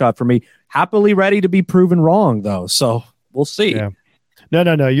long shot for me. Happily ready to be proven wrong though, so we'll see. Yeah.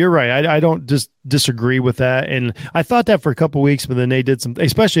 No. You're right. I don't just disagree with that. And I thought that for a couple of weeks, but then they did some,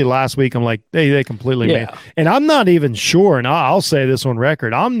 especially last week. I'm like, they completely made. And I'm not even sure. And I'll say this on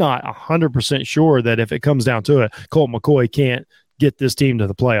record. I'm not 100% sure that if it comes down to it, Colt McCoy can't get this team to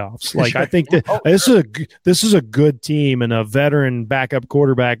the playoffs. Like I think that this is a good team and a veteran backup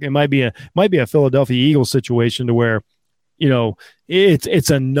quarterback. It might be a Philadelphia Eagles situation to where, it's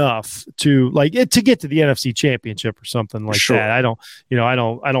enough to to get to the NFC Championship or something like that. I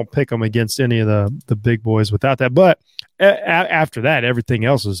don't pick them against any of the big boys without that. But after that, everything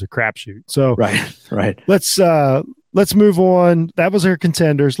else is a crapshoot. So right. Let's move on. That was our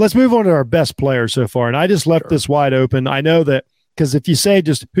contenders. Let's move on to our best players so far. And I just left this wide open. I know that. Because if you say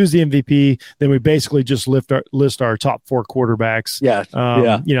just who's the MVP, then we basically just list our top 4 quarterbacks.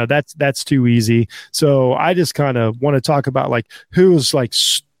 That's too easy. So I just kind of want to talk about like who's like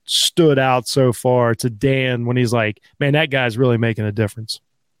stood out so far to Dan when he's like, man, that guy's really making a difference.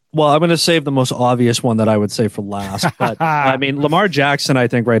 Well, I'm going to save the most obvious one that I would say for last. But I mean, Lamar Jackson, I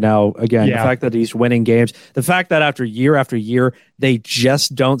think right now, again, the fact that he's winning games, the fact that after year, they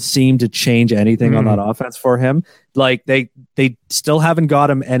just don't seem to change anything on that offense for him. Like they still haven't got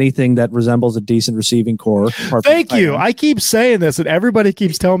him anything that resembles a decent receiving core. Thank you. I keep saying this and everybody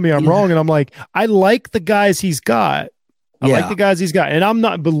keeps telling me I'm wrong. And I'm like, I like the guys he's got. I like the guys he's got, and I'm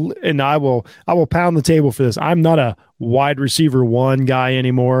not, and I will pound the table for this. I'm not a wide receiver 1 guy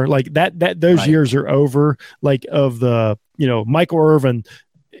anymore. Like those years are over. Like of the, Michael Irvin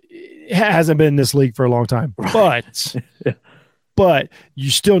hasn't been in this league for a long time, but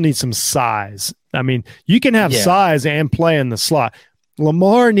you still need some size. I mean, you can have size and play in the slot.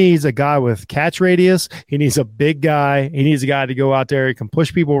 Lamar needs a guy with catch radius. He needs a big guy. He needs a guy to go out there. He can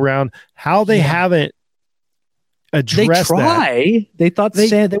push people around. How they haven't address that. They thought they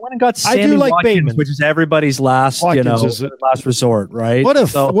went and got Sammy Watkins, which is everybody's last, last resort, right? What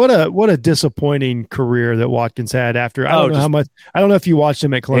a disappointing career that Watkins had after. I don't know if you watched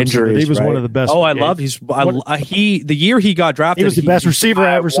him at Clemson. Injuries, he was one of the best. Oh, the year he got drafted, he was the best receiver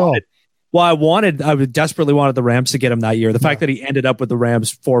I ever saw. Well, I desperately wanted the Rams to get him that year. The fact that he ended up with the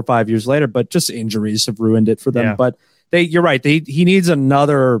Rams 4 or 5 years later, but just injuries have ruined it for them. Yeah. But you're right. He needs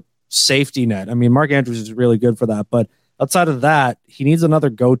another safety net. I mean, Mark Andrews is really good for that, but outside of that, he needs another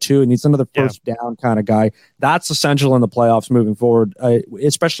go-to. He needs another first down kind of guy. That's essential in the playoffs moving forward,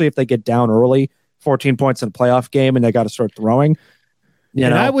 especially if they get down early, 14 points in a playoff game, and they got to start throwing.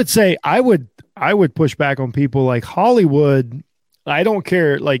 I would say I would push back on people like Hollywood. I don't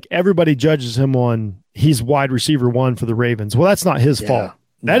care. Like everybody judges him on he's wide receiver 1 for the Ravens. Well, that's not his fault.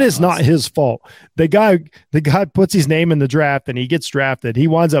 That is not his fault. The guy puts his name in the draft and he gets drafted. He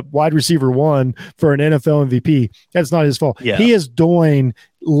winds up wide receiver 1 for an NFL MVP. That's not his fault. Yeah. He is doing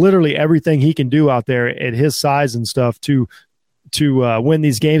literally everything he can do out there at his size and stuff to win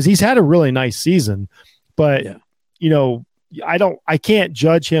these games. He's had a really nice season, but I can't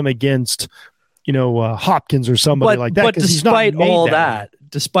judge him against Hopkins or somebody like that. But despite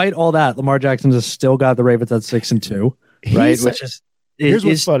all that, Lamar Jackson has still got the Ravens at 6-2, right? Which is. Here's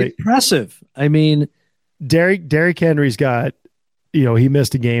what's funny. Impressive. I mean, Derrick Henry's got, he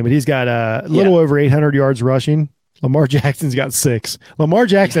missed a game, but he's got a little over 800 yards rushing. Lamar Jackson's got 6. Lamar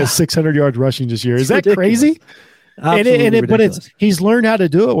Jackson has 600 yards rushing this year. Is that crazy? Absolutely ridiculous. But he's learned how to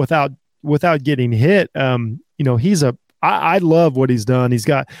do it without getting hit. I love what he's done. He's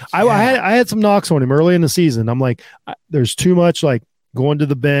got. I had some knocks on him early in the season. I'm like, there's too much like going to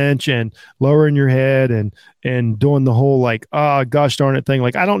the bench and lowering your head and doing the whole like, gosh darn it thing.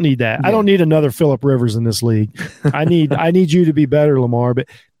 Like, I don't need that. Yeah. I don't need another Phillip Rivers in this league. I need you to be better, Lamar. But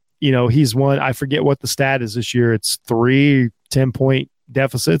he's won. I forget what the stat is this year. It's 3 10-point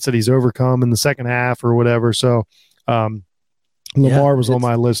deficits that he's overcome in the second half or whatever. So, Lamar was on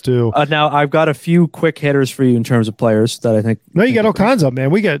my list too. Now I've got a few quick hitters for you in terms of players that I think. No, you got all kinds of, man.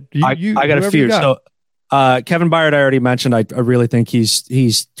 We got. I got a few. So Kevin Byard, I already mentioned. I really think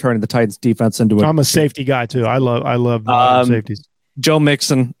he's turning the Titans defense into. I'm a safety guy too. I love safeties. Joe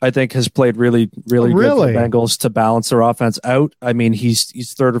Mixon, I think, has played really good for the Bengals to balance their offense out. I mean,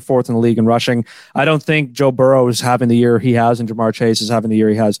 he's third or fourth in the league in rushing. I don't think Joe Burrow is having the year he has, and Jamar Chase is having the year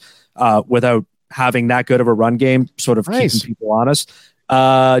he has without having that good of a run game, sort of keeping people honest.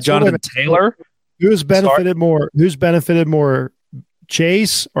 Jonathan Taylor. Who's benefited more,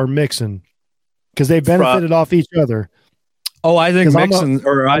 Chase or Mixon? Because they benefited off each other. Oh, I think Mixon,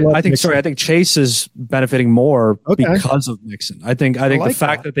 I think Chase is benefiting more because of Mixon. I think the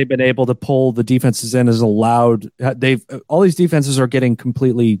fact that they've been able to pull the defenses in has allowed all these defenses are getting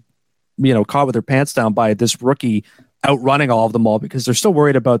completely, caught with their pants down by this rookie outrunning all of them all because they're still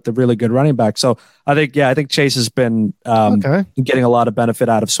worried about the really good running back. So I think Chase has been getting a lot of benefit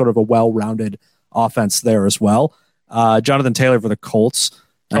out of sort of a well-rounded offense there as well. Jonathan Taylor for the Colts.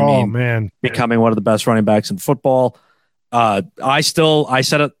 Becoming one of the best running backs in football. I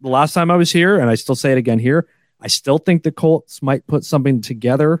said it the last time I was here, and I still say it again here. I still think the Colts might put something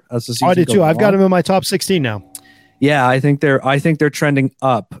together as the season goes on. I did too. I've got him in my top 16 now. Yeah, I think they're trending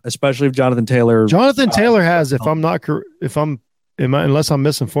up, especially if Jonathan Taylor. Jonathan Taylor has, unless I'm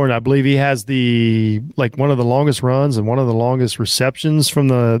misinformed, I believe he has one of the longest runs and one of the longest receptions from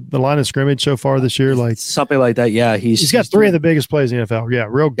the line of scrimmage so far this year. Like something like that. Yeah, he's got 3 of the biggest plays in the NFL. Yeah,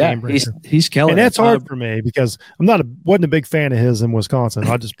 real game breaker. He's killing. And that's hard for me because wasn't a big fan of his in Wisconsin.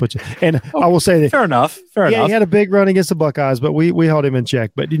 I'll just put you. And I will say that fair enough. He had a big run against the Buckeyes, but we held him in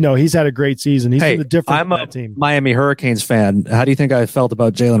check. But he's had a great season. He's been the difference. I'm a team. Miami Hurricanes fan. How do you think I felt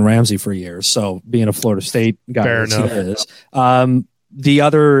about Jalen Ramsey for years? So being a Florida State guy, fair enough. Is. The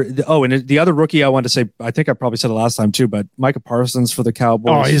other rookie I wanted to say, I think I probably said it last time too, but Micah Parsons for the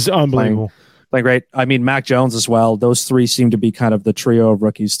Cowboys. Oh, he's unbelievable. Playing great. I mean, Mac Jones as well. Those 3 seem to be kind of the trio of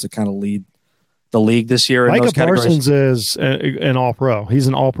rookies to kind of lead the league this year. Micah Parsons is an all-pro. He's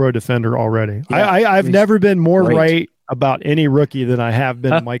an all-pro defender already. Yeah, I've never been more right about any rookie than I have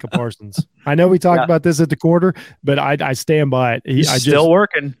been Micah Parsons. I know we talked about this at the quarter, but I stand by it. He's still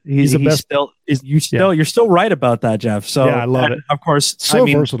working. He's the best. You're still right about that, Jeff. So yeah, I love it. Of course,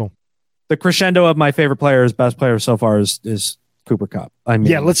 versatile. The crescendo of my favorite players, best player so far is Cooper Kupp. I mean,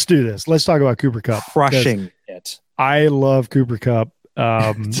 yeah, let's do this. Let's talk about Cooper Kupp. Crushing it. I love Cooper Kupp.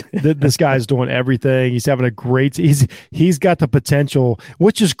 This guy's doing everything. He's having a great. He's got the potential,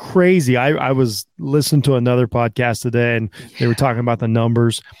 which is crazy. I was listening to another podcast today, and they were talking about the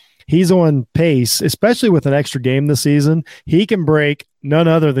numbers. He's on pace, especially with an extra game this season. He can break none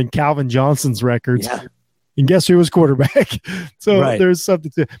other than Calvin Johnson's records. Yeah. And guess who was quarterback? So there's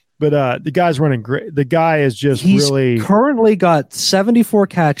something to. But the guy's running great. The guy is just He's really currently got 74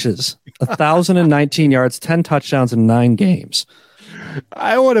 catches, 1,019 yards, 10 touchdowns in 9 games.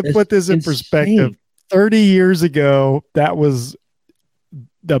 I want to put this in perspective. 30 years ago, that was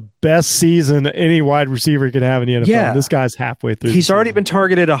the best season any wide receiver could have in the NFL. Yeah. This guy's halfway through. He's already been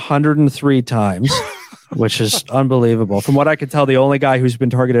targeted 103 times, which is unbelievable. From what I could tell, the only guy who's been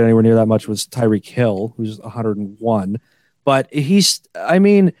targeted anywhere near that much was Tyreek Hill, who's 101. But his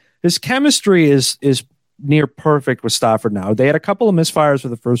chemistry is near perfect with Stafford now. They had a couple of misfires for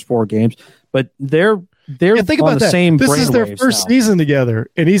the first 4 games, but they're think on about the that. same. This is their first season together,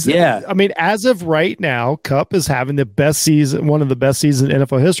 and I mean, as of right now, Kupp is having the best season, one of the best seasons in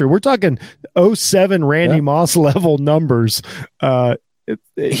NFL history. We're talking 07 Randy Moss level numbers.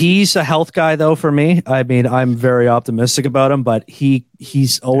 He's a health guy, though. For me, I mean, I'm very optimistic about him, but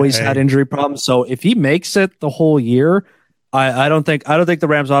he's always had injury problems. So if he makes it the whole year, I don't think the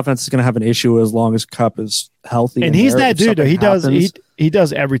Rams offense is going to have an issue as long as Kupp is healthy. And he's that dude. He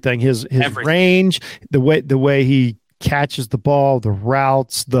does everything. His range, the way he catches the ball, the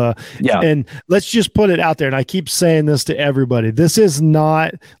routes, and let's just put it out there. And I keep saying this to everybody. This is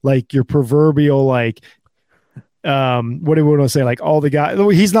not like your proverbial what do we want to say? Like all the guys,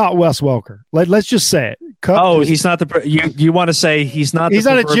 he's not Wes Welker. Let's just say it. He's not you want to say he's not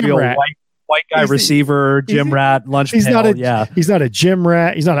a gym rat. White guy receiver, gym rat, lunch he's pail. Not he's not a gym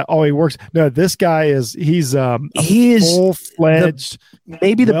rat. He's not he works. No, this guy is he is full-fledged,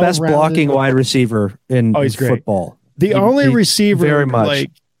 maybe the best blocking wide receiver in football. The only receiver, very much.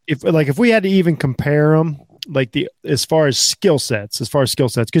 If we had to even compare him, as far as skill sets,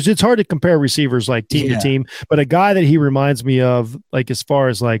 because it's hard to compare receivers like team to team. But a guy that he reminds me of, as far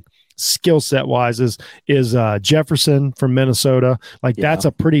as skill set wise, is Jefferson from Minnesota. That's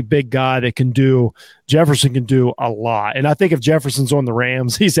a pretty big guy that can do. Jefferson can do a lot, and I think if Jefferson's on the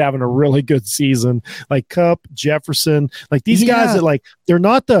Rams, he's having a really good season. Kupp, Jefferson, these guys that they're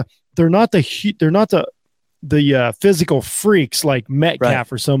not the physical freaks like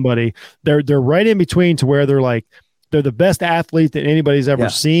Metcalf or somebody. They're right in between to where they're the best athlete that anybody's ever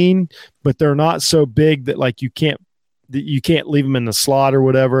seen, but they're not so big that you can't leave them in the slot or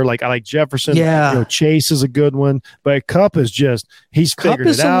whatever. I like Jefferson. Chase is a good one, but Kupp is he's figured it out. Kupp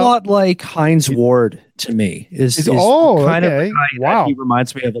is a lot like Hines Ward to me. Is kind of the guy that he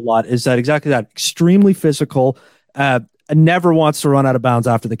reminds me of a lot. Is that exactly that? Extremely physical. Never wants to run out of bounds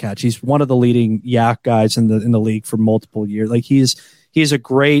after the catch. He's one of the leading yak guys in the league for multiple years. He's a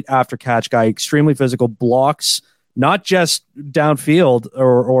great after catch guy, extremely physical, blocks not just downfield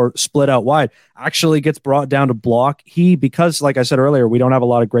or split out wide, actually gets brought down to block. Because like I said earlier, we don't have a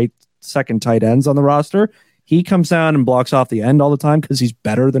lot of great second tight ends on the roster. He comes down and blocks off the end all the time because he's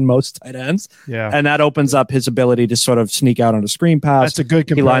better than most tight ends. Yeah. And that opens up his ability to sort of sneak out on a screen pass. That's a good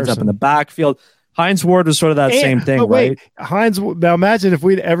comparison. He lines up in the backfield. Hines Ward was sort of that same thing, right? Now imagine if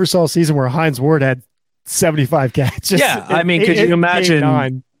we ever saw a season where Hines Ward had 75 catches. Yeah, I mean, could you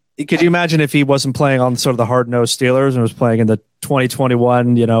imagine? Could you imagine if he wasn't playing on sort of the hard-nosed Steelers and was playing in the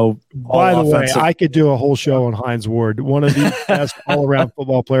 2021? By the way, I could do a whole show on Hines Ward, one of the best all-around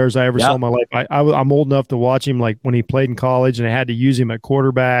football players I ever saw in my life. I'm old enough to watch him when he played in college, and I had to use him at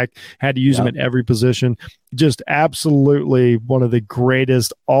quarterback, had to use him at every position. Just absolutely one of the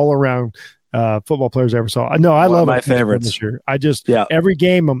greatest all-around football players I ever saw. No, I love my favorites this year. I just every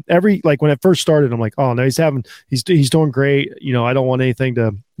game, when it first started, I'm like, oh no, he's doing great. I don't want anything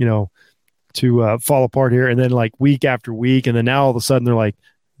to fall apart here. And then week after week, and then now all of a sudden they're like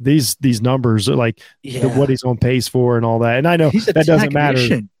these numbers are what he's on pace for and all that. And I know that doesn't matter.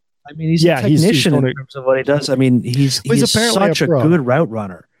 I mean, he's a technician in terms of what he does. I mean, he's such a good route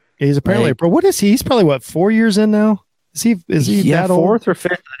runner. He's apparently a pro. What is he? He's probably 4 years in now. Is he that old? Fourth or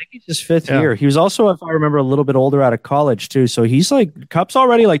fifth? I think he's his fifth year. He was also, if I remember, a little bit older out of college too. So he's Kupp's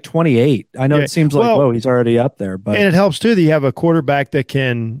already 28. I know it seems he's already up there, but and it helps too that you have a quarterback that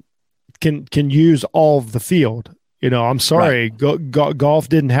can use all of the field. I'm sorry, Goff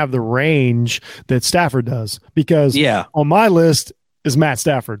didn't have the range that Stafford does, because on my list is Matt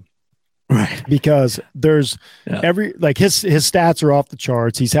Stafford. Right. Because there's his stats are off the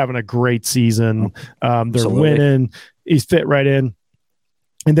charts. He's having a great season. They're winning. He's fit right in.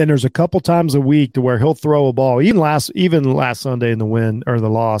 And then there's a couple times a week to where he'll throw a ball. Even last Sunday in the win or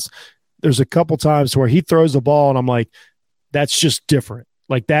the loss, there's a couple times where he throws the ball and I'm like, that's just different.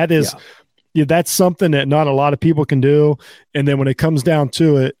 That is that's something that not a lot of people can do. And then when it comes down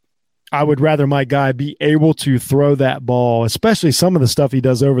to it, I would rather my guy be able to throw that ball, especially some of the stuff he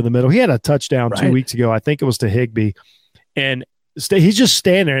does over the middle. He had a touchdown 2 weeks ago. I think it was to Higbee. And he's just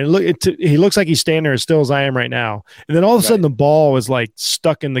standing there. And he looks like he's standing there as still as I am right now. And then all of a sudden the ball is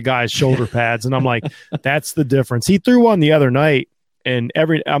stuck in the guy's shoulder pads. And I'm like, that's the difference. He threw one the other night. And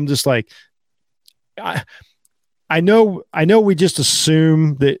I'm just like, I know we just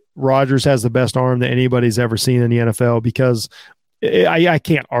assume that Rodgers has the best arm that anybody's ever seen in the NFL, because I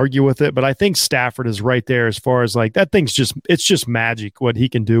can't argue with it, but I think Stafford is right there as far as that thing's it's just magic what he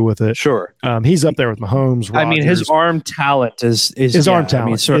can do with it. Sure. He's up there with Mahomes, Rodgers. I mean, his arm talent is arm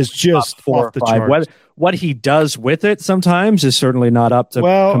talent is just off the charts. What he does with it sometimes is certainly not up to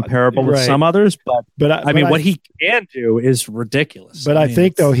comparable with some others, but I mean, what he can do is ridiculous. But I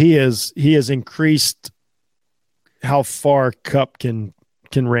think though he has increased how far Kupp can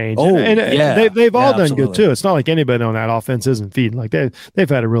range. They've all done good too. It's not like anybody on that offense isn't feeding. They've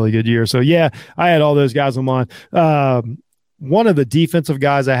had a really good year. So I had all those guys on mine. One of the defensive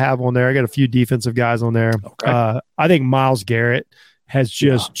guys I have on there, I got a few defensive guys on there. Okay. I think Myles Garrett has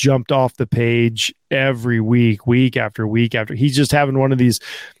just jumped off the page every week after week after. He's just having one of these.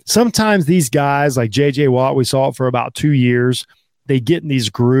 Sometimes these guys like J.J. Watt, we saw it for about 2 years. They get in these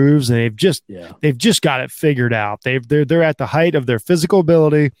grooves and they've just got it figured out. They're at the height of their physical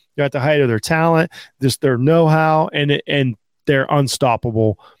ability. They're at the height of their talent, their know-how, and they're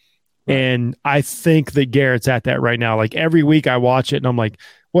unstoppable. And I think that Garrett's at that right now. Like every week I watch it and I'm like,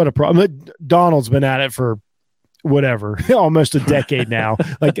 what a problem. Donald's been at it for whatever, almost a decade now.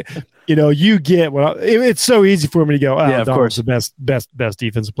 Like, you get it's so easy for me to go, of course, the best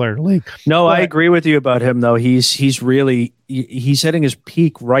defensive player in the league. No, I agree with you about him though. He's hitting his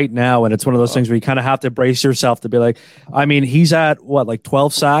peak right now. And it's one of those things where you kind of have to brace yourself to be like, I mean, he's at what, like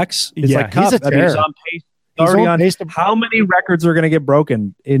 12 sacks? It's like he's he's on pace. How many records are going to get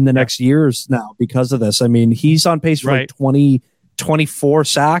broken in the next years now because of this? I mean, he's on pace for like 24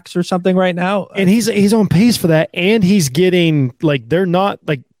 sacks or something right now. And he's on pace for that. And he's getting they're not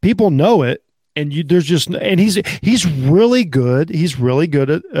people know it. And he's really good. He's really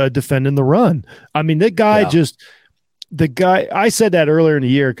good at defending the run. I mean, that guy I said that earlier in the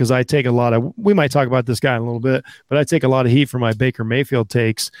year because I take we might talk about this guy in a little bit, but I take a lot of heat for my Baker Mayfield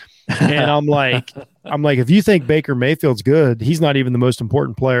takes. And I'm like, if you think Baker Mayfield's good, he's not even the most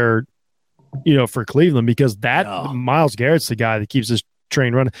important player, for Cleveland, because Myles Garrett's the guy that keeps this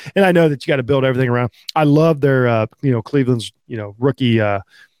train running. And I know that you got to build everything around. I love their, Cleveland's, rookie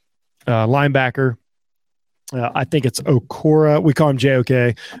linebacker. I think it's Okora. We call him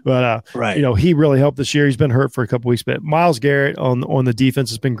JOK, but he really helped this year. He's been hurt for a couple weeks, but Myles Garrett on the defense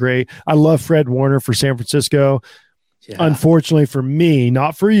has been great. I love Fred Warner for San Francisco. Yeah. Unfortunately for me,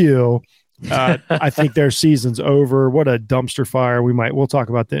 not for you, I think their season's over. What a dumpster fire. We'll talk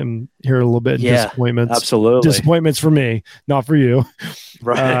about them here in a little bit. Disappointments. Absolutely. Disappointments for me, not for you.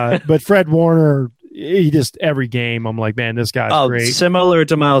 Right. But Fred Warner, he just every game, I'm like, man, this guy's great. Similar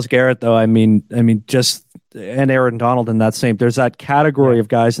to Myles Garrett, though. I mean, just and Aaron Donald in that same. There's that category of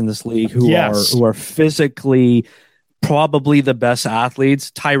guys in this league who are physically probably the best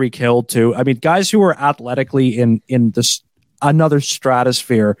athletes. Tyreek Hill too. I mean, guys who are athletically in this another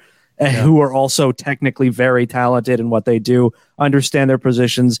stratosphere and who are also technically very talented in what they do, understand their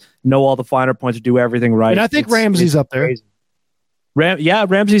positions, know all the finer points, do everything right. And I think Ramsey's up there.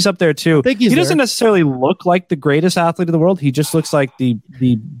 Ramsey's up there too. He doesn't necessarily look like the greatest athlete in the world. He just looks like the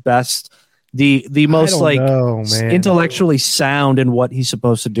best, the most intellectually sound in what he's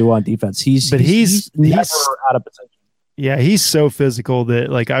supposed to do on defense. He's never out of position. Yeah, he's so physical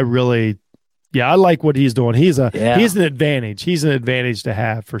that I like what he's doing. He's an advantage. He's an advantage to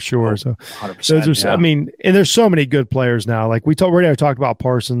have for sure. So, 100%, I mean, and there's so many good players now. Like we already talked about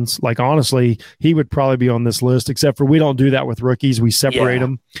Parsons. Like honestly, he would probably be on this list. Except for we don't do that with rookies. We separate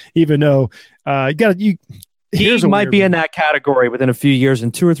them, even though he might be in that category within a few years.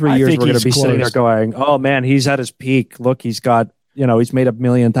 In 2 or 3 years, we're going to be sitting there going, "Oh man, he's at his peak. Look, he's got he's made 1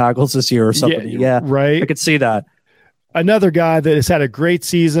 million tackles this year or something." Yeah, right. I could see that. Another guy that has had a great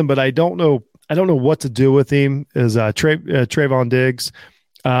season, but I don't know what to do with him is Trayvon Diggs.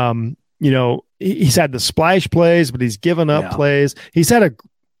 He's had the splash plays, but he's given up plays. He's had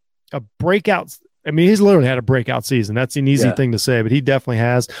a breakout. I mean, he's literally had a breakout season. That's an easy thing to say, but he definitely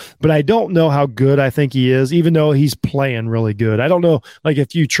has. But I don't know how good I think he is, even though he's playing really good. I don't know,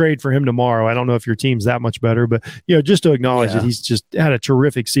 if you trade for him tomorrow, I don't know if your team's that much better. But just to acknowledge that he's just had a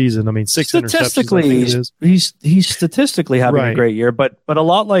terrific season. I mean, 6 interceptions. He's statistically having a great year, but a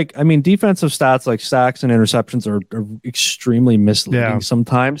lot defensive stats like sacks and interceptions are extremely misleading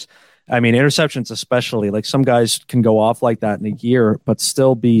sometimes. I mean, interceptions especially, like some guys can go off like that in a year, but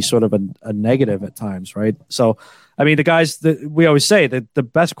still be sort of a negative at times, right? So, I mean, the guys that we always say that the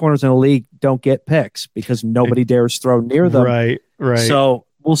best corners in the league don't get picks because nobody dares throw near them. Right. So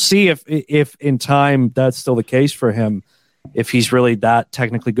we'll see if in time that's still the case for him, if he's really that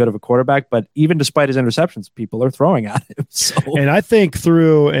technically good of a quarterback. But even despite his interceptions, people are throwing at him. So. And I think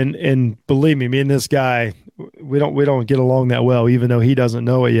through, and believe me and this guy, we don't get along that well, even though he doesn't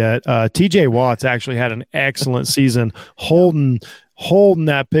know it yet. TJ Watt's actually had an excellent season holding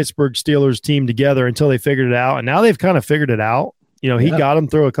that Pittsburgh Steelers team together until they figured it out. And now they've kind of figured it out. He got them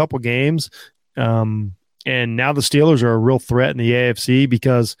through a couple games. And now the Steelers are a real threat in the AFC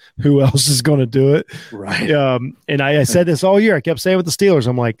because who else is going to do it? Right. And I said this all year. I kept saying with the Steelers,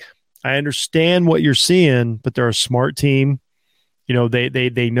 I'm like, I understand what you're seeing, but they're a smart team.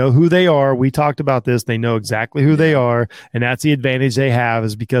 They know who they are. We talked about this. They know exactly who they are. And that's the advantage they have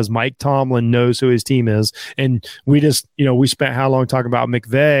is because Mike Tomlin knows who his team is. And we just, we spent how long talking about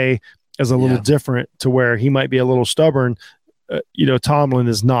McVay as a little different to where he might be a little stubborn. Tomlin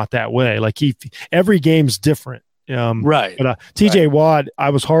is not that way. Like every game's different. Right. But TJ Watt,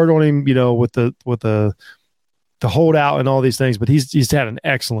 I was hard on him, with the holdout and all these things, but he's had an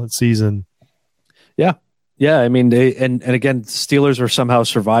excellent season. Yeah. Yeah, I mean, and again, Steelers are somehow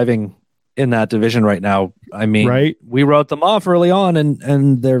surviving in that division right now. I mean, we wrote them off early on,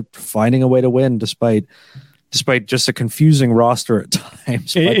 and they're finding a way to win despite despite just a confusing roster at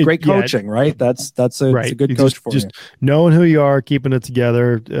times. But great coaching, right? That's a good coach for you. Knowing who you are, keeping it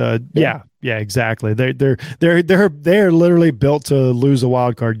together. Yeah, exactly. They're literally built to lose a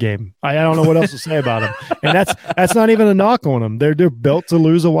wild card game. I don't know what else to say about them, and that's not even a knock on them. They're built to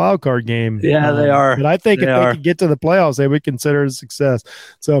lose a wild card game. Yeah, they are. But I think if they could get to the playoffs, they would consider it a success.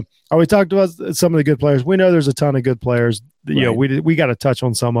 So, we talked about some of the good players. We know there's a ton of good players. Right. You know, we got to touch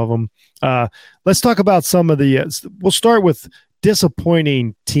on some of them. Let's talk about some of the. We'll start with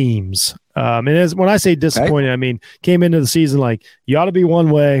disappointing teams. And when I say disappointing, I mean came into the season like you ought to be one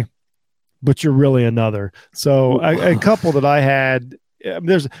way, but you're really another. So a couple that I had,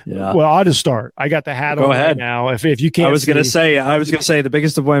 well, I'll just start. I got the hat on right now. If you can't, I was going to say the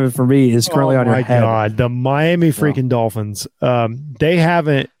biggest disappointment for me is currently on your head. Oh my God, the Miami freaking Dolphins. They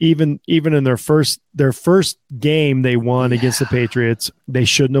haven't even in their first game they won against the Patriots. They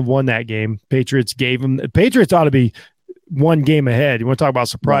shouldn't have won that game. Patriots ought to be one game ahead. You want to talk about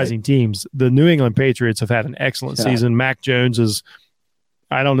surprising teams? The New England Patriots have had an excellent season. Mac Jones is.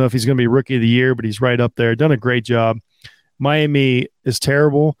 I don't know if he's going to be rookie of the year, but he's right up there. Done a great job. Miami is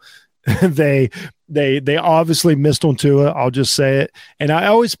terrible. They obviously missed on Tua. I'll just say it. And I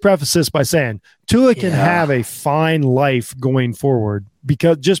always preface this by saying Tua can have a fine life going forward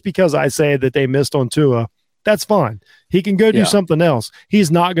because I say that they missed on Tua, that's fine. He can go do something else.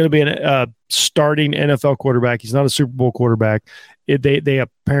 He's not going to be a starting NFL quarterback. He's not a Super Bowl quarterback. They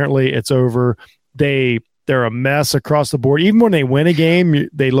apparently it's over. They're a mess across the board. Even when they win a game,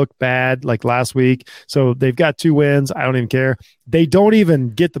 they look bad, like last week. So they've got 2 wins. I don't even care. They don't even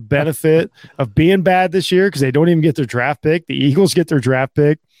get the benefit of being bad this year because they don't even get their draft pick. The Eagles get their draft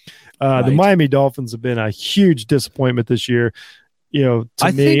pick. The Miami Dolphins have been a huge disappointment this year. You know,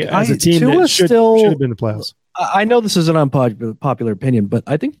 to me, as a team that should have been in the playoffs. I know this is an unpopular opinion, but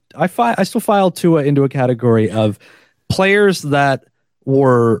I think I still file Tua into a category of players that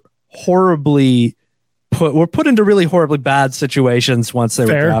were horribly put into really horribly bad situations once they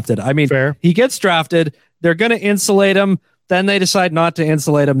were drafted. I mean, he gets drafted, they're going to insulate him, then they decide not to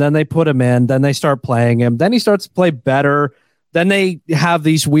insulate him, then they put him in, then they start playing him, then he starts to play better, then they have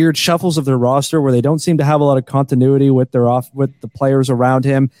these weird shuffles of their roster where they don't seem to have a lot of continuity with the players around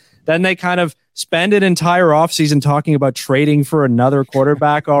him. Then they kind of spend an entire offseason talking about trading for another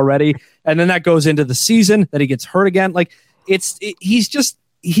quarterback already, and then that goes into the season, then he gets hurt again. Like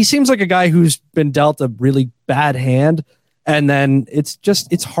he seems like a guy who's been dealt a really bad hand, and then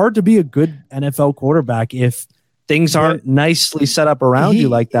it's hard to be a good NFL quarterback if things aren't nicely set up around you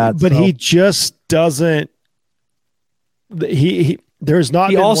like that. But he just doesn't. There's not.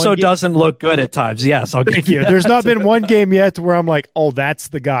 He also doesn't look good at times. Yes, I'll give you. There's not been one game yet where I'm like, oh, that's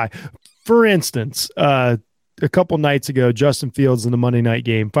the guy. For instance, a couple nights ago, Justin Fields in the Monday night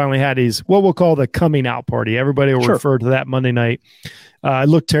game finally had his what we'll call the coming out party. Everybody will refer to that Monday night. It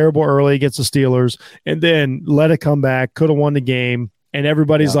looked terrible early against the Steelers, and then let it come back. Could have won the game, and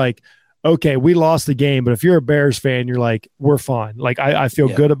everybody's like, "Okay, we lost the game." But if you're a Bears fan, you're like, "We're fine." Like I feel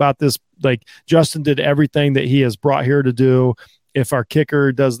good about this. Like Justin did everything that he has brought here to do. If our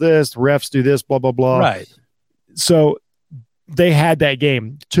kicker does this, the refs do this, blah blah blah. Right. So they had that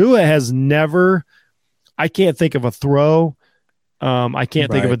game. Tua has never. I can't think of a throw. I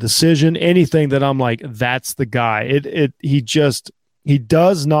can't think of a decision. Anything that I'm like, that's the guy. He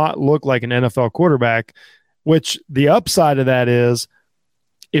does not look like an NFL quarterback, which the upside of that is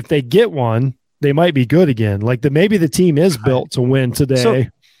if they get one, they might be good again. Like maybe the team is built to win today. So,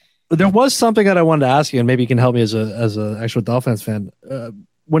 there was something that I wanted to ask you, and maybe you can help me as a actual Dolphins fan.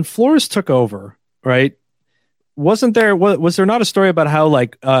 When Flores took over, right? Was there not a story about how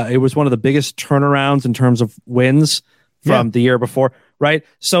like it was one of the biggest turnarounds in terms of wins from the year before, right?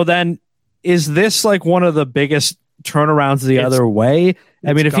 So then is this like one of the biggest turnarounds the other way?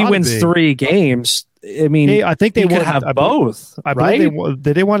 I mean, if he wins 3 games, I mean, I think they could have both. I believe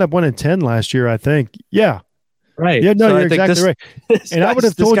they wound up winning 10 last year. I think, right. Yeah, no, so you're exactly right. And I would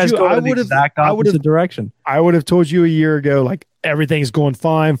have told you, I would have told you a year ago, like everything's going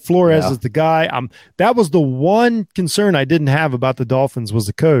fine. Flores is the guy. That was the one concern I didn't have about the Dolphins was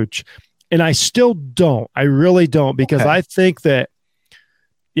the coach, and I still don't. I really don't because I think that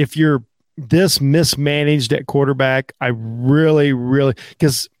if you're this mismanaged at quarterback, I really, really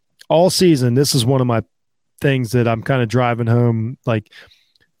because all season this is one of my things that I'm kind of driving home. Like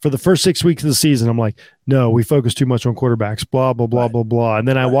for the first 6 weeks of the season, I'm like, no, we focus too much on quarterbacks, blah blah blah blah blah. And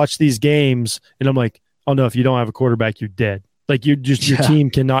then I watch these games, and I'm like, oh no, if you don't have a quarterback, you're dead. Like your team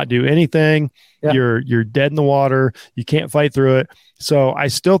cannot do anything. Yeah. You're dead in the water. You can't fight through it. So I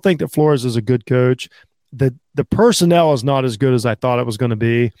still think that Flores is a good coach. the personnel is not as good as I thought it was going to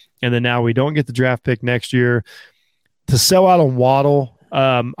be. And then now we don't get the draft pick next year. To sell out on Waddle,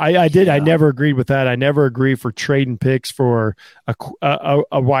 I never agreed with that. I never agree for trading picks for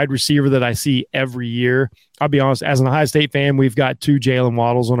a wide receiver that I see every year. I'll be honest, as an Ohio State fan, we've got 2 Jalen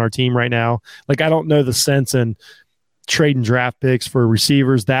Waddles on our team right now. Like, I don't know the sense in trading draft picks for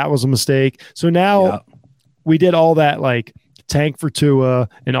receivers. That was a mistake. So now we did all that, like, tank for Tua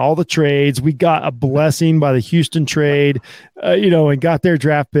and all the trades. We got a blessing by the Houston trade, and got their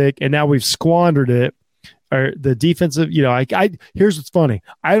draft pick, and now we've squandered it. Or the defensive, here's what's funny.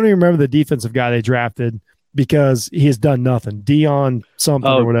 I don't even remember the defensive guy they drafted because he has done nothing. Dion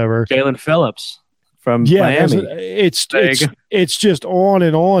something or whatever. Jalen Phillips from Miami. It's just on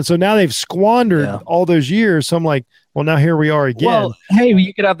and on. So now they've squandered all those years. So I'm like, well, now here we are again. Well, hey,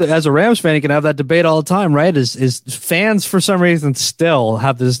 you could have as a Rams fan, you can have that debate all the time, right? Is fans for some reason still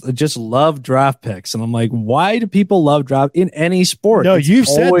have this just love draft picks, and I'm like, why do people love draft in any sport? No, you've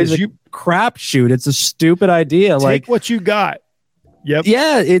said this. Crapshoot. It's a stupid idea. Take what you got. Yep.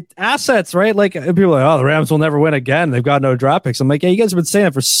 Yeah, assets, right? Like, people are like, the Rams will never win again. They've got no draft picks. I'm like, yeah, you guys have been saying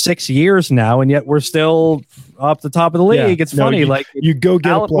that for 6 years now, and yet we're still up the top of the league. It's funny. You go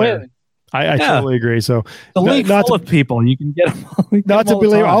get a player. Win. I totally agree. So the league full of people, you can get them. Not to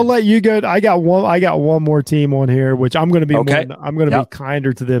believe. I'll let you go. I got one more team on here, which I'm going to be. Okay. I'm going to be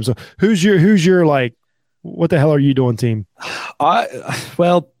kinder to them. So who's your like? What the hell are you doing, team?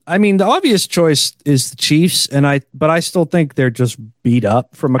 I mean, the obvious choice is the Chiefs, but I still think they're just beat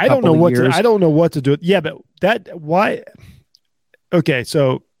up from a couple of years. I don't know what to do. Yeah, but why? Okay,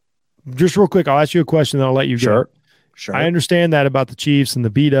 so just real quick, I'll ask you a question, then I'll let you go. Sure. I understand that about the Chiefs and the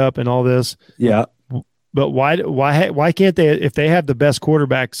beat up and all this. Yeah. But why can't they, if they have the best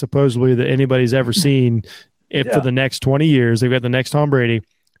quarterback supposedly that anybody's ever seen for the next 20 years, they've got the next Tom Brady,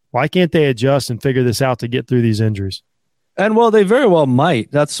 why can't they adjust and figure this out to get through these injuries? And they very well might.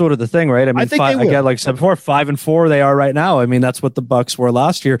 That's sort of the thing, right? I mean, again, like I said before, 5-4 they are right now. I mean, that's what the Bucs were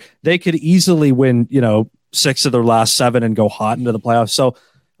last year. They could easily win, 6 of their last 7 and go hot into the playoffs. So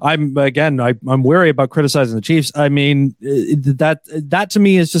I'm wary about criticizing the Chiefs. I mean, that to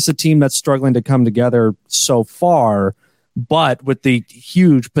me is just a team that's struggling to come together so far, but with the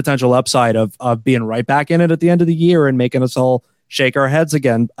huge potential upside of being right back in it at the end of the year and making us all shake our heads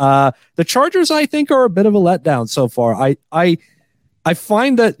again. The Chargers, I think, are a bit of a letdown so far. I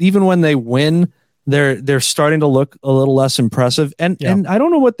find that even when they win, they're starting to look a little less impressive. And I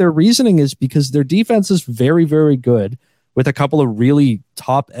don't know what their reasoning is, because their defense is very, very good with a couple of really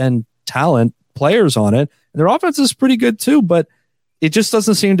top-end talent players on it. And their offense is pretty good too, but it just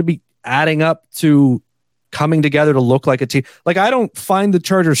doesn't seem to be adding up to coming together to look like a team. Like, I don't find the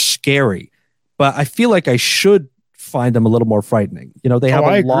Chargers scary, but I feel like I should find them a little more frightening. They have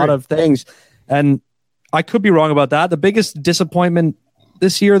a lot of things, and I could be wrong about that. The biggest disappointment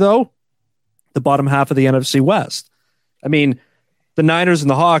this year, though, the bottom half of the NFC West. I mean, the Niners and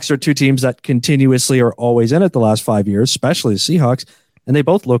the Hawks are 2 teams that continuously are always in it the last 5 years, especially the Seahawks, and they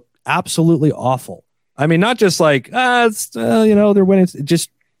both look absolutely awful. I mean, not just like, they're winning, just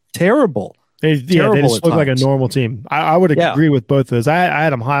terrible. They just look like a normal team. I would agree with both of those. I had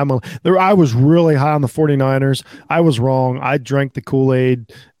them high. I was really high on the 49ers. I was wrong. I drank the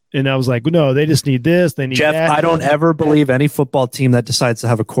Kool-Aid, and I was like, no, they just need this. They need Jeff, that. I don't ever believe any football team that decides to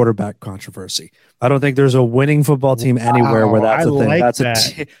have a quarterback controversy. I don't think there's a winning football team anywhere where that's a thing. Like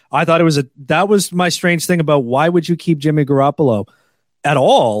I thought that was my strange thing about why would you keep Jimmy Garoppolo at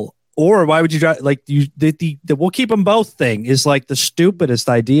all? Or why would you try, like, the we'll keep them both thing is like the stupidest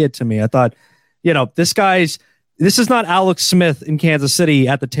idea to me. I thought, this is not Alex Smith in Kansas City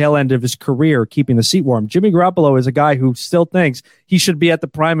at the tail end of his career keeping the seat warm. Jimmy Garoppolo is a guy who still thinks he should be at the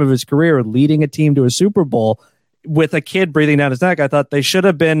prime of his career leading a team to a Super Bowl with a kid breathing down his neck. I thought they should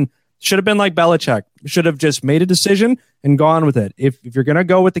have been like Belichick. Should have just made a decision and gone with it. If you're going to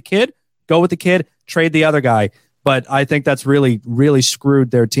go with the kid, trade the other guy. But I think that's really, really screwed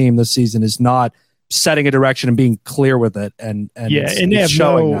their team this season, is not setting a direction and being clear with it. And it's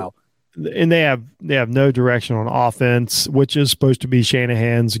showing now. And they have no direction on offense, which is supposed to be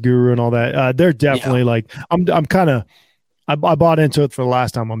Shanahan's guru and all that. They're definitely like, I bought into it for the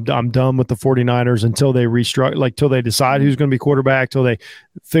last time. I'm done with the 49ers until they restructure, like till they decide who's going to be quarterback, till they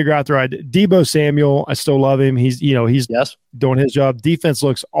figure out their idea. Deebo Samuel, I still love him. He's doing his job. Defense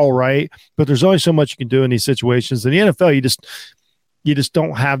looks all right, but there's only so much you can do in these situations. In the NFL, you just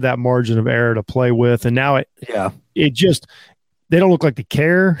don't have that margin of error to play with. And now they don't look like they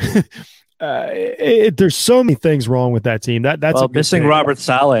care. there's so many things wrong with that team. That's missing Robert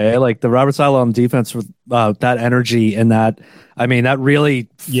Saleh. Like the Robert Saleh on defense with that energy and that. I mean, that really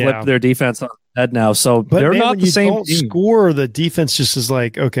flipped their defense on the head now. So they're not the same. Don't score, the defense just is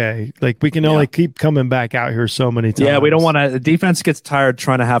like, okay, like we can only keep coming back out here so many times. Yeah, we don't want to. The defense gets tired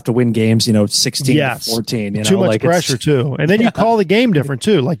trying to have to win games. 16 to 14. Too much pressure too, and then you call the game different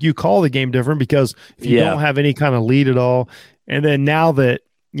too. Like you call the game different because if you don't have any kind of lead at all, and then now that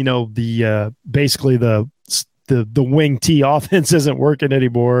the basically the wing T offense isn't working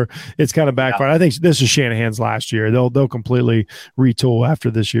anymore. It's kind of backfired. I think this is Shanahan's last year. They'll completely retool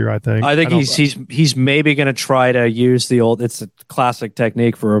after this year. I think he's maybe going to try to use the old. It's a classic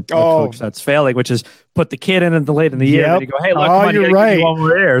technique for a coach that's failing, which is put the kid in late in the year and you go, hey, look, come on, you're right. One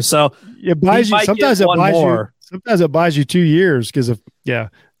more year. So it buys you. Sometimes it buys you 2 years because of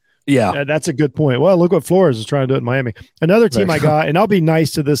that's a good point. Well, look what Flores is trying to do in Miami. Another team I got, and I'll be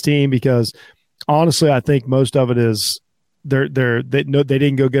nice to this team because honestly, I think most of it is they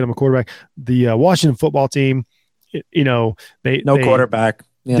didn't go get him a quarterback. The Washington football team, quarterback.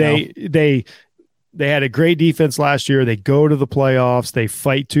 They had a great defense last year. They go to the playoffs. They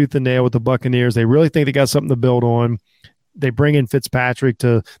fight tooth and nail with the Buccaneers. They really think they got something to build on. They bring in Fitzpatrick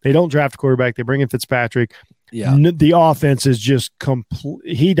they don't draft a quarterback. They bring in Fitzpatrick. Yeah. The offense is just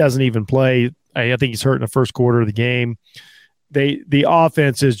complete. He doesn't even play. I think he's hurt in the first quarter of the game. The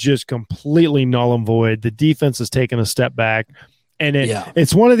offense is just completely null and void. The defense has taken a step back. And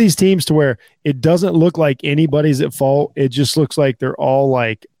it's one of these teams to where it doesn't look like anybody's at fault. It just looks like they're all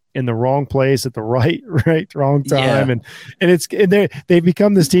like in the wrong place at the wrong time. Yeah. And they've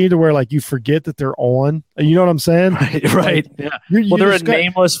become this team to where like you forget that they're on. You know what I'm saying? Right. Yeah. They're a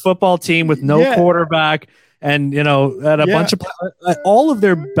nameless football team with no quarterback. And, and a bunch of all of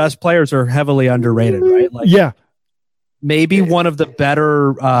their best players are heavily underrated, right? Like, maybe one of the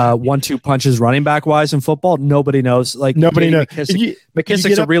better 1-2 punches running back wise in football. Nobody knows. Like nobody knows.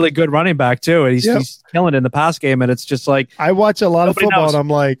 McKissick's a really good running back too, and he's killing it in the pass game. And it's just like I watch a lot of football, and I'm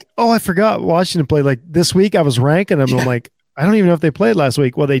like, oh, I forgot Washington played. Like this week, I was ranking them. And I'm like, I don't even know if they played last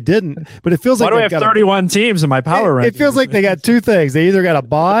week. Well, they didn't, but it feels like I have 31 teams in my power ranking. It feels like they got two things. They either got a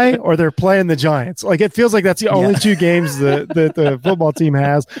bye or they're playing the Giants. Like it feels like that's the only two games that the football team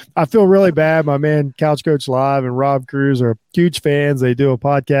has. I feel really bad. My man Couch Coach Live and Rob Cruz are huge fans. They do a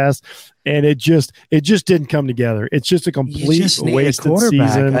podcast, and it just didn't come together. It's just a complete wasted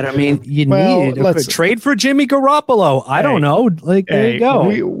season. I mean, need to trade for Jimmy Garoppolo. I don't know. Like there you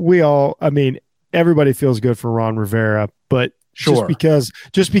go. We all. I mean, everybody feels good for Ron Rivera. But just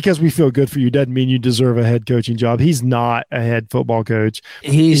because we feel good for you doesn't mean you deserve a head coaching job. He's not a head football coach.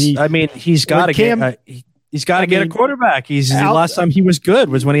 He's got to get a quarterback. Last time he was good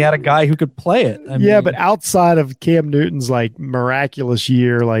was when he had a guy who could play it. But outside of Cam Newton's like miraculous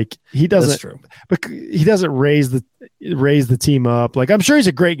year, like he doesn't raise the team up. Like I'm sure he's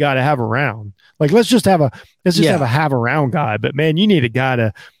a great guy to have around. Like let's just have a have around guy. But man, you need a guy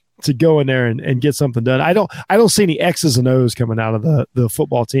to go in there and get something done. I don't see any X's and O's coming out of the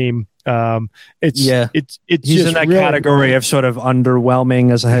football team. He's in that category of sort of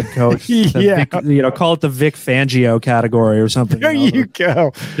underwhelming as a head coach. Call it the Vic Fangio category or something. There you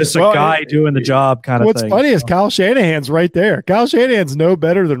go. Just a guy doing the job kind of thing. What's funny is Kyle Shanahan's right there. Kyle Shanahan's no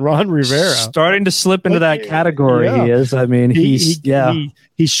better than Ron Rivera. Starting to slip into that category. He is. I mean,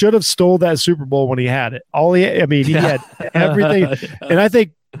 he should have stole that Super Bowl when he had it. He had everything. And I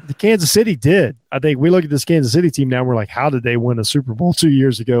think the Kansas City did. I think we look at this Kansas City team now and we're like, how did they win a Super Bowl 2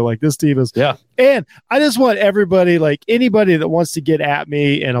 years ago? Like this team is. Yeah. And I just want everybody, like anybody that wants to get at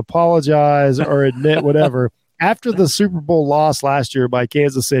me and apologize or admit whatever. After the Super Bowl loss last year by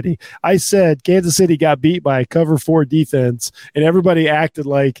Kansas City, I said Kansas City got beat by a cover 4 defense, and everybody acted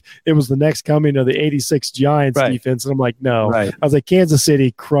like it was the next coming of the '86 Giants defense. And I'm like, no. Right. I was like, Kansas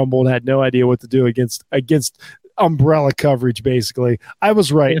City crumbled, had no idea what to do against umbrella coverage. Basically, I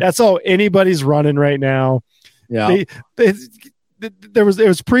was right. That's all anybody's running right now. Yeah, it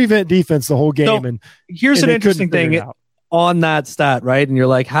was prevent defense the whole game. So, and here's an interesting thing on that stat, right? And you're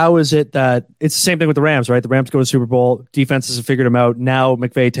like, how is it that it's the same thing with the Rams, right? The Rams go to the Super Bowl, defenses have figured them out. Now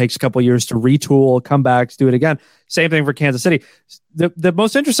McVay takes a couple of years to retool, come back, do it again. Same thing for Kansas City. The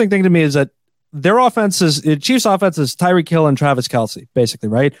most interesting thing to me is that their Chiefs offense is Tyreek Hill and Travis Kelce, basically,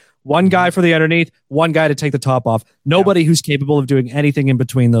 right? One guy for the underneath, one guy to take the top off. Nobody who's capable of doing anything in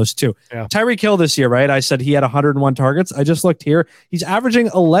between those two. Yeah. Tyreek Hill this year, right? I said he had 101 targets. I just looked here. He's averaging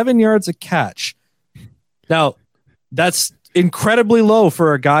 11 yards a catch. Now, that's incredibly low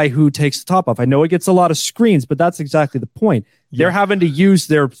for a guy who takes the top off. I know he gets a lot of screens, but that's exactly the point. Yeah. They're having to use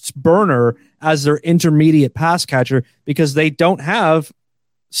their burner as their intermediate pass catcher because they don't have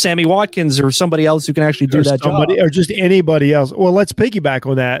Sammy Watkins or somebody else who can actually do that job, or just anybody else. Well, let's piggyback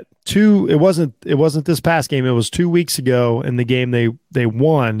on that. It wasn't this past game. It was 2 weeks ago in the game they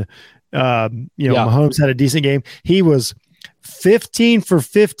won. Mahomes had a decent game. He was 15 for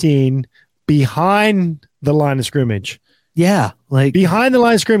 15 behind the line of scrimmage. Yeah, like behind the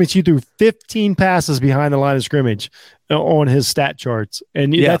line of scrimmage, he threw 15 passes behind the line of scrimmage on his stat charts,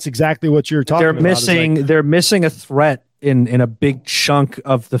 and that's exactly what you're talking about. They're missing a threat in a big chunk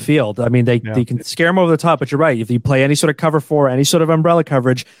of the field. I mean, they can scare him over the top, but you're right. If you play any sort of cover 4, any sort of umbrella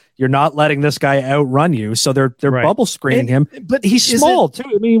coverage, you're not letting this guy outrun you. So they're bubble screening him. But he's small too.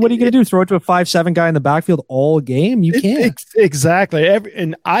 I mean, what are you going to do? Throw it to a 5'7" guy in the backfield all game? You can't. Exactly.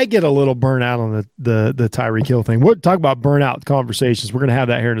 And I get a little burnout on the Tyreek Hill thing. We'll talk about burnout conversations. We're going to have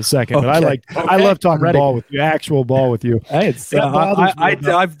that here in a second. But I love talking ball with you, actual ball with you. Hey,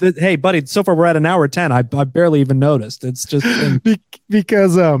 hey, buddy. So far we're at an hour 10. I barely even noticed. It's just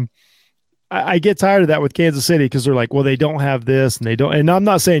because I get tired of that with Kansas City because they're like, well, they don't have this and they don't. And I'm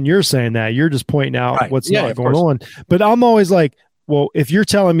not saying you're saying that. You're just pointing out what's not going on. But I'm always like, well, if you're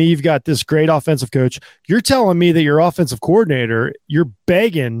telling me you've got this great offensive coach, you're telling me that your offensive coordinator, you're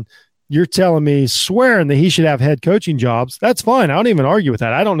telling me, swearing that he should have head coaching jobs. That's fine. I don't even argue with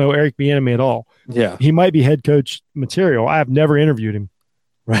that. I don't know Eric Bieniemy at all. Yeah. He might be head coach material. I have never interviewed him.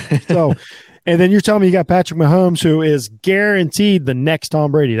 Right. So, and then you're telling me you got Patrick Mahomes, who is guaranteed the next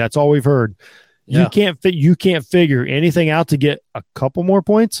Tom Brady. That's all we've heard. Yeah. You can't figure anything out to get a couple more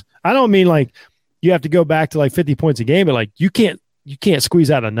points. I don't mean like you have to go back to like 50 points a game, but like you can't squeeze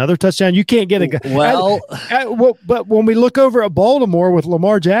out another touchdown. You can't get a but when we look over at Baltimore with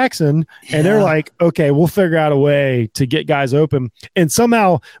Lamar Jackson, and they're like, okay, we'll figure out a way to get guys open, and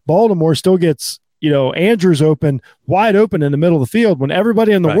somehow Baltimore still gets Andrews wide open in the middle of the field when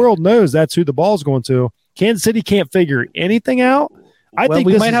everybody in the world knows that's who the ball's going to. Kansas City can't figure anything out. I think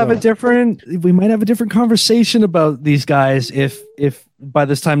we might have a different conversation about these guys if by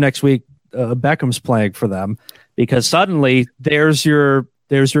this time next week Beckham's playing for them, because suddenly there's your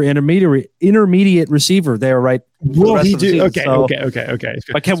intermediate receiver there, right? Will he do? Okay.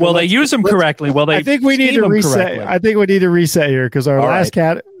 Okay. Will they use him correctly? Will they? I think we need to reset. I think we need to reset here because our last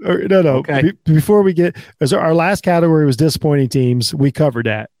Okay. Before we get, our last category was disappointing teams. We covered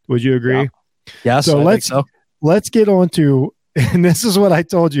that. Would you agree? Yeah. So let's get on to, and this is what I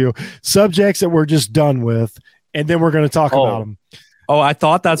told you, subjects that we're just done with, and then we're going to talk about them. Oh, I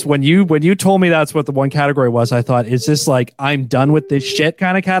thought that's when you told me that's what the one category was. I thought, is this like I'm done with this shit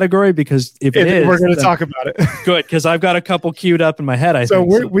kind of category? Because if it is, we're going to talk about it. Good, because I've got a couple queued up in my head.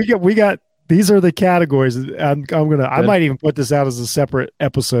 We got these are the categories. I might even put this out as a separate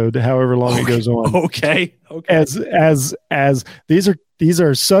episode, however long it goes on. Okay. As these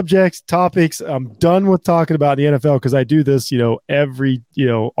are subjects, topics. I'm done with talking about the NFL because I do this, every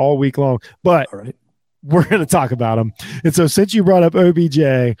all week long. But all right. We're going to talk about them. And so since you brought up OBJ,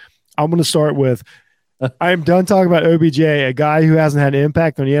 I'm going to start with, I'm done talking about OBJ, a guy who hasn't had an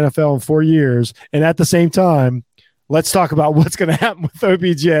impact on the NFL in 4 years. And at the same time, let's talk about what's going to happen with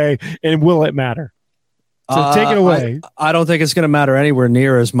OBJ and will it matter? So take it away. I don't think it's going to matter anywhere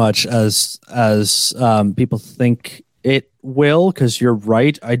near as much as people think it will, because you're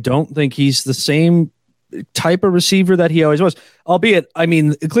right. I don't think he's the same type of receiver that he always was, albeit, I mean,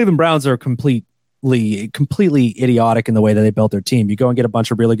 the Cleveland Browns are completely idiotic in the way that they built their team. You go and get a bunch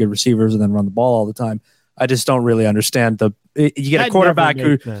of really good receivers and then run the ball all the time. I just don't really understand you get a quarterback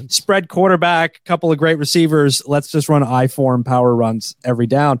who spread quarterback, a couple of great receivers. Let's just run I-form power runs every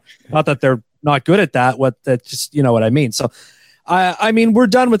down. Not that they're not good at that. Just what I mean. So I mean, we're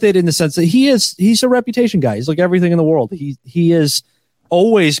done with it in the sense that he's a reputation guy. He's like everything in the world. He is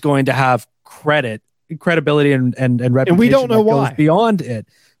always going to have credibility and reputation. And we don't know why. Goes beyond it.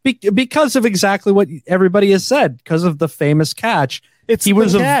 Because of exactly what everybody has said, because of the famous catch. He's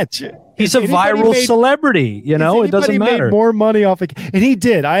a viral celebrity, it doesn't matter. Made more money off it. And he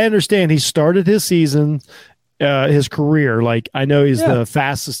did. I understand he started his season, his career. Like, I know he's the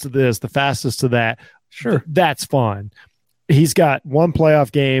fastest to this, the fastest to that. Sure. That's fine. He's got one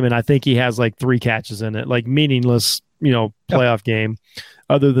playoff game, and I think he has like 3 catches in it, like meaningless, playoff game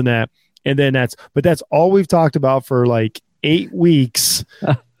other than that. And then that's all we've talked about for like 8 weeks.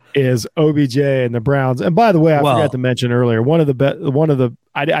 Is OBJ and the Browns. And by the way, I forgot to mention earlier,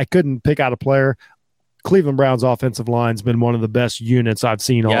 I couldn't pick out a player. Cleveland Browns offensive line's been one of the best units I've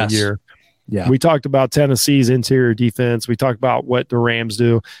seen all year. Yeah. We talked about Tennessee's interior defense. We talked about what the Rams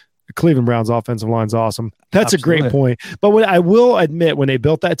do. The Cleveland Browns offensive line's awesome. That's Absolutely. A great point. But I will admit, when they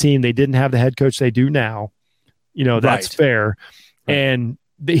built that team, they didn't have the head coach they do now. That's fair. Right. And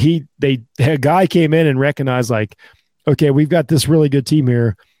a guy came in and recognized, like, okay, we've got this really good team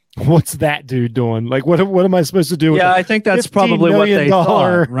here. What's that dude doing? Like, what am I supposed to do? Yeah, I think that's probably what they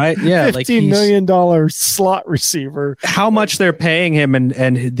thought, right? Yeah, $15 million slot receiver. How much they're paying him,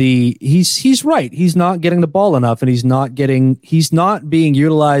 and he's right. He's not getting the ball enough, and he's not being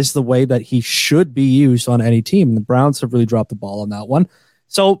utilized the way that he should be used on any team. And the Browns have really dropped the ball on that one.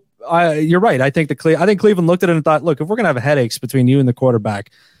 So you're right. I think Cleveland looked at it and thought, look, if we're gonna have headaches between you and the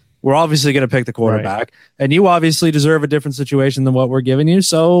quarterback, we're obviously going to pick the quarterback, right, and you obviously deserve a different situation than what we're giving you.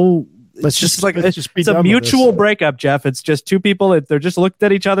 So it's a mutual breakup, Jeff. It's just two people that they're just looked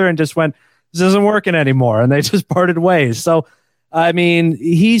at each other and just went, this isn't working anymore. And they just parted ways. So, I mean,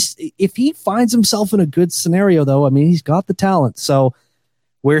 if he finds himself in a good scenario though, I mean, he's got the talent. So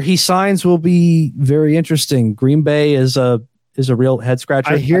where he signs will be very interesting. Green Bay is a real head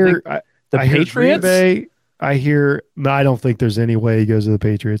scratcher. The Patriots. I don't think there's any way he goes to the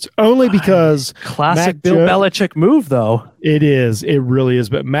Patriots. Only because classic Bill Belichick move, though. It is. It really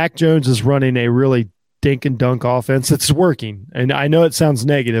is. But Mac Jones is running a really dink and dunk offense that's working. And I know it sounds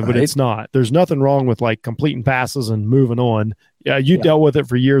negative, but it's not. There's nothing wrong with like completing passes and moving on. You dealt with it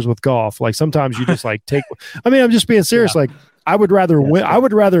for years with golf. Like sometimes you just like take. I mean, I'm just being serious. Yeah. Like I would rather win. I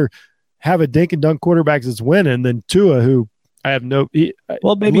would rather have a dink and dunk quarterback that's winning than Tua, who I have maybe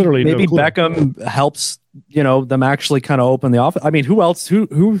Beckham helps. Them actually kind of open the offense. I mean, who else?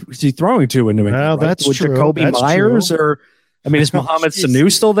 Who is he throwing to in New England? Well, that's true. Jacoby Myers true. Or I mean, is Mohamed Sanu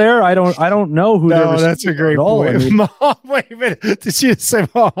still there? I don't know who. No, that's a great point. I mean, wait a minute. Did you say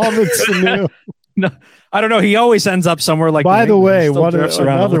Mohamed Sanu? No, I don't know. He always ends up somewhere like. By the way,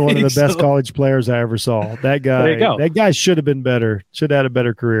 another one of the best college players I ever saw. That guy. There you go. That guy should have been better. Should have had a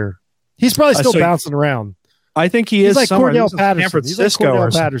better career. He's probably still bouncing around. I think he's like Cordell Patterson. San Francisco. He's like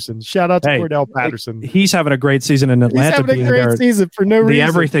Cordell Patterson. Shout out to Cordell Patterson. He's having a great season in Atlanta. He's having a great season for no reason. The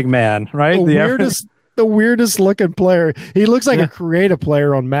everything man, right? The weirdest looking player. He looks like a creative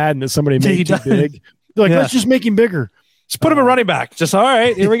player on Madden that somebody made too big. They're like, let's just make him bigger. Just put him a running back. Just all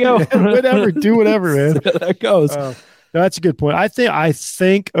right. Here we go. Do whatever, man. That goes. That's a good point. I think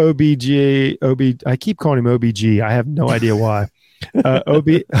OBG. I keep calling him OBG. I have no idea why.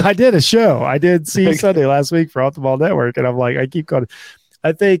 I did a show. I did See Sunday last week for Off the Ball Network, and I'm like, I keep calling.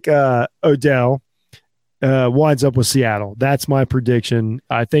 I think Odell winds up with Seattle. That's my prediction.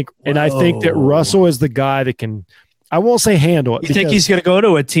 I think that Russell is the guy that can. I won't say handle it. You think he's going to go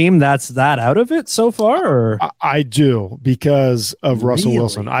to a team that's that out of it so far? Or I do because of Russell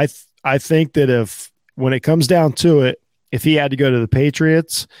Wilson. I think that when it comes down to it, if he had to go to the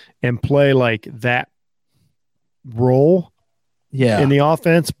Patriots and play like that role. in the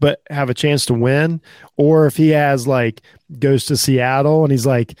offense, but have a chance to win. Or if he has goes to Seattle and he's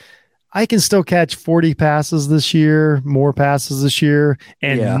like, I can still catch 40 passes this year, more passes this year,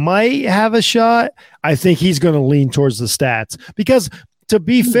 and might have a shot. I think he's going to lean towards the stats because, to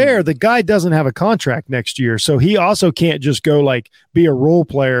be fair, the guy doesn't have a contract next year. So he also can't just go be a role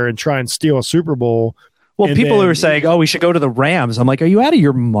player and try and steal a Super Bowl. Well, people are saying, we should go to the Rams. I'm like, are you out of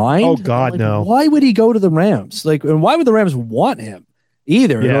your mind? Oh, God, no. Why would he go to the Rams? And why would the Rams want him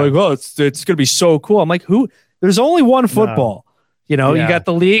either? Yeah. They're like, it's going to be so cool. I'm like, who? There's only one football. You got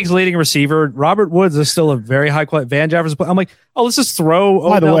the league's leading receiver. Robert Woods is still a very high quality. Van Jefferson. I'm like, let's just throw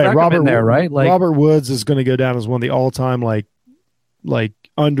Odell Beckham in there, right? Robert Woods is going to go down as one of the all-time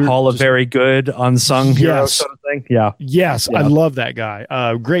under Hall of very good unsung heroes sort of thing. Yeah. Yes, I love that guy.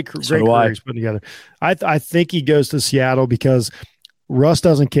 Great career he's putting together. I think he goes to Seattle because Russ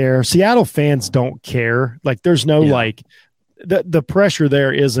doesn't care. Seattle fans don't care. There's no the pressure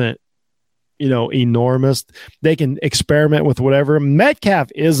there isn't enormous. They can experiment with whatever. Metcalf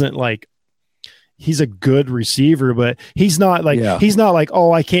isn't he's a good receiver, but he's not he's not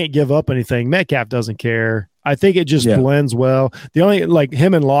I can't give up anything. Metcalf doesn't care. I think it just blends well. The only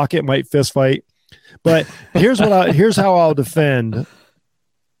him and Lockett might fist fight, but here's how I'll defend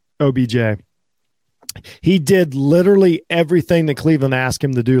OBJ. He did literally everything that Cleveland asked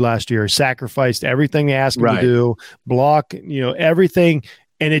him to do last year. Sacrificed everything they asked him to do, block, everything.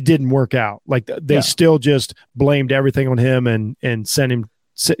 And it didn't work out. They still just blamed everything on him and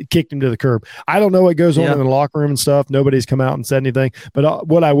kicked him to the curb. I don't know what goes on in the locker room and stuff. Nobody's come out and said anything. But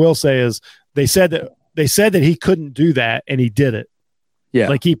what I will say is they said that he couldn't do that, and he did it.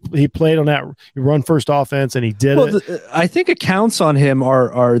 Yeah, he played on that run first offense, and he did it. I think accounts on him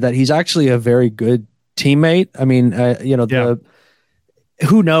are that he's actually a very good teammate. I mean,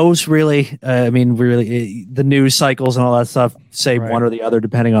 who knows, really? Really, the news cycles and all that stuff say one or the other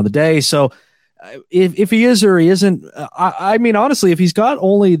depending on the day. So if he is or he isn't, I mean, honestly, if he's got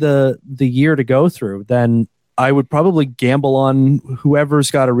only the year to go through, then I would probably gamble on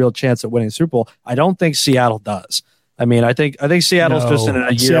whoever's got a real chance at winning the Super Bowl. I don't think Seattle does. I mean, I think Seattle's just in a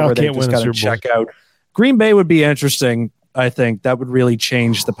year Seattle where they can't just win a got to Super Bowl. check out. Green Bay would be interesting. I think that would really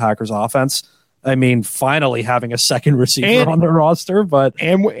change the Packers offense. I mean, finally having a second receiver on their roster, but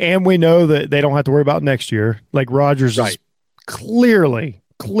and we know that they don't have to worry about next year. Like Rodgers is clearly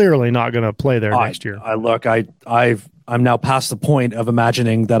not going to play there next year. I'm now past the point of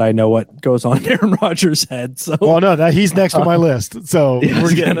imagining that I know what goes on in Aaron Rodgers' head. So, well, no, that he's next on my list. So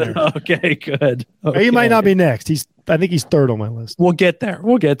we're getting there. Okay, good. Okay. He might not be next. I think he's third on my list. We'll get there.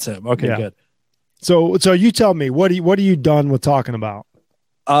 We'll get to him. Okay, good. So you tell me, what are you done with talking about?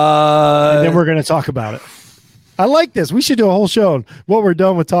 And then we're going to talk about it. I like this. We should do a whole show on what we're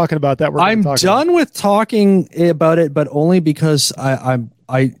done with talking about that. I'm done with talking about it, but only because I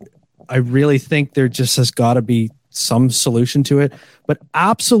really think there just has got to be some solution to it. But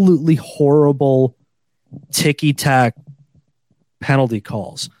absolutely horrible ticky-tack penalty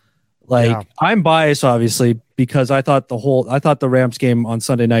calls. I'm biased, obviously, because I thought the Rams game on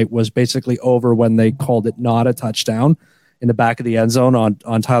Sunday night was basically over when they called it not a touchdown in the back of the end zone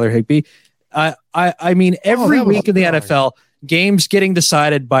on Tyler Higbee. I mean, every week in the NFL, games getting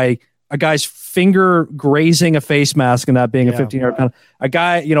decided by a guy's finger grazing a face mask and that being a 15-yard penalty. A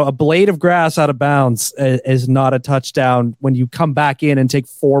guy, a blade of grass out of bounds is not a touchdown when you come back in and take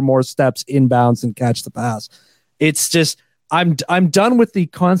 4 more steps inbounds and catch the pass. It's just, I'm done with the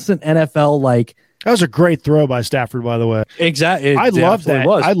constant NFL that was a great throw by Stafford, by the way. Exactly. I love that.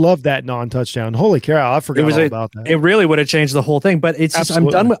 I love that non-touchdown. Holy cow! I forgot all about that. It really would have changed the whole thing. But it's just,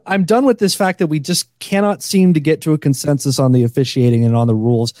 I'm done with this fact that we just cannot seem to get to a consensus on the officiating and on the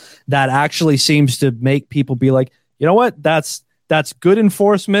rules that actually seems to make people be like, you know what? That's good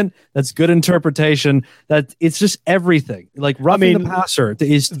enforcement. That's good interpretation. That it's just everything. Like roughing the passer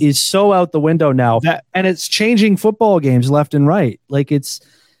is so out the window now, and it's changing football games left and right. Like it's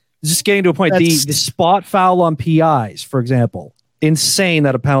just getting to a point. The spot foul on PIs, for example, insane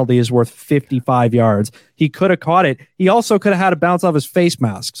that a penalty is worth 55 yards. He could have caught it. He also could have had a bounce off his face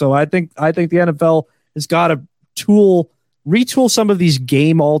mask. So I think the NFL has got to retool some of these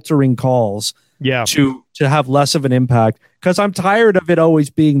game altering calls. Yeah. To have less of an impact, because I'm tired of it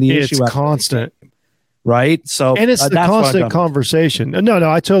always being the issue. It's constant. Right. So, and it's the constant conversation. No,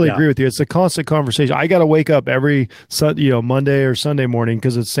 I totally agree with you. It's a constant conversation. I got to wake up every Monday or Sunday morning,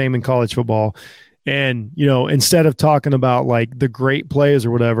 because it's the same in college football. And, instead of talking about like the great plays or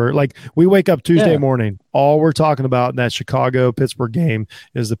whatever, like we wake up Tuesday morning, all we're talking about in that Chicago-Pittsburgh game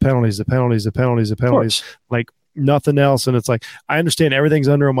is the penalties. Like nothing else. And it's like, I understand everything's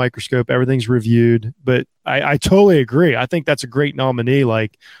under a microscope, everything's reviewed, but I totally agree. I think that's a great nominee.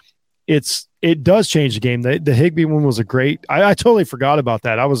 Like it does change the game. The Higbee one was a great. I totally forgot about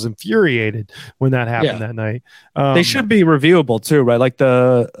that. I was infuriated when that happened that night. They should be reviewable too, right? Like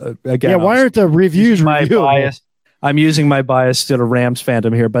again. Yeah, why aren't the reviews reviewable? I'm using my bias to the Rams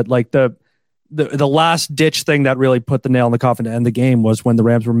fandom here, but like the last ditch thing that really put the nail in the coffin to end the game was when the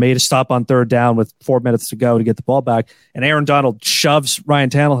Rams were made a stop on 3rd down with 4 minutes to go to get the ball back, and Aaron Donald shoves Ryan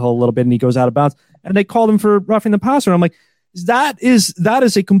Tannehill a little bit and he goes out of bounds, and they called him for roughing the passer. I'm like, that is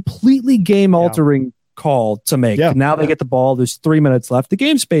a completely game altering call to make. Yeah. Now they get the ball. There's 3 minutes left. The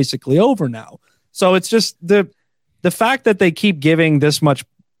game's basically over now. So it's just the fact that they keep giving this much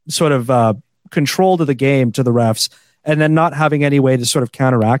sort of control to the game to the refs and then not having any way to sort of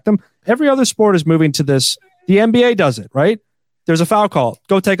counteract them. Every other sport is moving to this. The NBA does it, right? There's a foul call.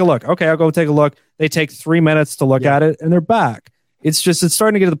 Go take a look. Okay, I'll go take a look. They take 3 minutes to look at it and they're back. It's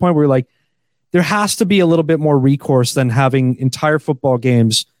starting to get to the point where you're like, there has to be a little bit more recourse than having entire football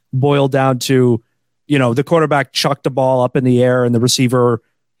games boil down to, the quarterback chucked the ball up in the air and the receiver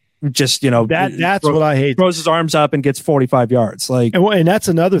just, that's what I hate. Throws his arms up and gets 45 yards. Like, and that's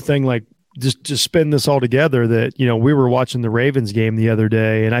another thing, like just to spin this all together that, we were watching the Ravens game the other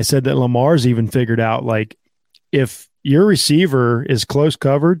day, and I said that Lamar's even figured out, like, if your receiver is close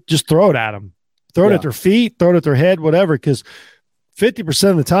covered, just throw it at them. Throw it at their feet, throw it at their head, whatever, because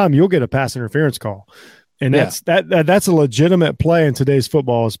 50% of the time you'll get a pass interference call. And that's a legitimate play in today's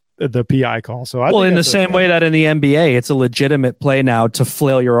football, is the PI call. So in the same way that in the NBA, it's a legitimate play now to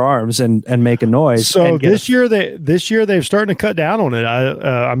flail your arms and make a noise. So this year they're starting to cut down on it.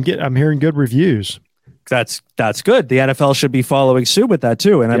 I'm hearing good reviews. That's good. The NFL should be following suit with that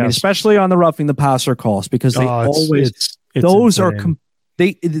too. And I mean, especially on the roughing the passer calls, because they the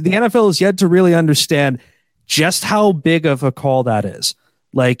NFL is yet to really understand just how big of a call that is.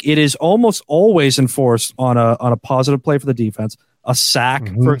 Like, it is almost always enforced on a positive play for the defense. A sack,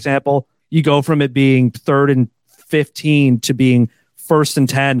 for example, you go from it being 3rd and 15 to being 1st and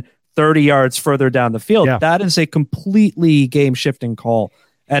 10, 30 yards further down the field. Yeah. That is a completely game shifting call.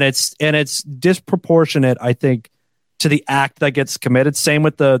 And it's disproportionate, I think, to the act that gets committed. Same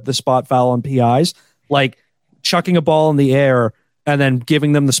with the spot foul and PIs, like chucking a ball in the air and then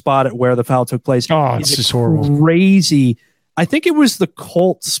giving them the spot at where the foul took place. Oh, it's just horrible. Crazy. I think it was the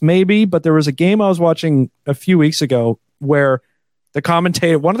Colts maybe, but there was a game I was watching a few weeks ago where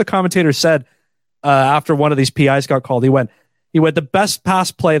one of the commentators said after one of these PIs got called, he went, the best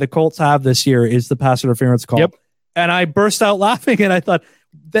pass play the Colts have this year is the pass interference call. Yep. And I burst out laughing, and I thought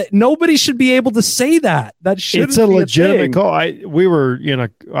that nobody should be able to say that. It's a legitimate call. I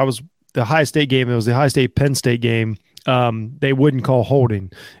was the High State game. It was the High State Penn State game. They wouldn't call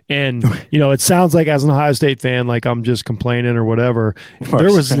holding, and it sounds like as an Ohio State fan, like I'm just complaining or whatever.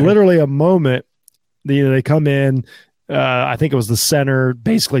 There was literally a moment. They come in. I think it was the center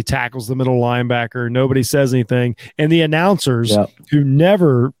basically tackles the middle linebacker. Nobody says anything. And the announcers who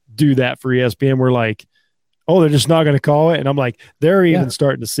never do that for ESPN were like, oh, they're just not going to call it. And I'm like, they're even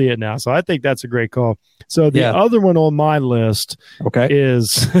starting to see it now. So I think that's a great call. So the other one on my list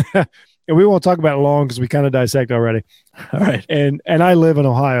is, and we won't talk about it long because we kind of dissect already. All right. And I live in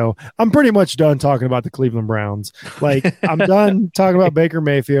Ohio. I'm pretty much done talking about the Cleveland Browns. Like I'm done talking about Baker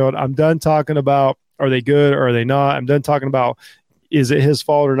Mayfield. I'm done talking about, are they good or are they not? I'm done talking about, is it his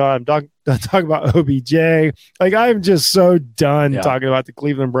fault or not? I'm done talking about OBJ. Like I'm just so done talking about the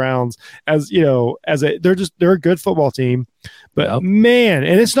Cleveland Browns they're a good football team, but man,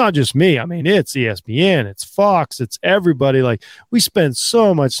 and it's not just me. I mean, it's ESPN, it's Fox, it's everybody. Like we spend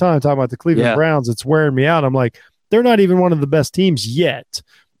so much time talking about the Cleveland Browns. It's wearing me out. I'm like, they're not even one of the best teams yet.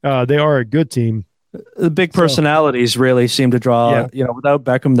 They are a good team. The big personalities really seem to draw, without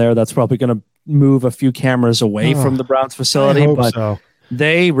Beckham there, that's probably going to move a few cameras away from the Browns facility. But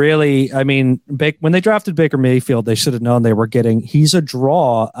they really, I mean, when they drafted Baker Mayfield, they should have known he's a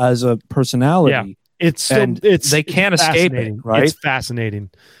draw as a personality. Yeah, they can't escape it, right? It's fascinating.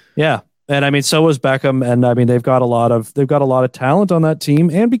 Yeah. And I mean, so was Beckham. And I mean, they've got a lot of talent on that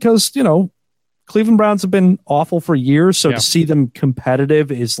team. And because, Cleveland Browns have been awful for years. So to see them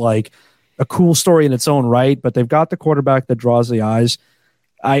competitive is like a cool story in its own right, but they've got the quarterback that draws the eyes.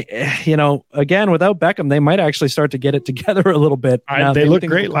 Again, without Beckham, they might actually start to get it together a little bit. They looked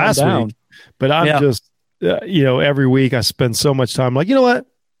great last week, but I'm just, every week I spend so much time like, you know what?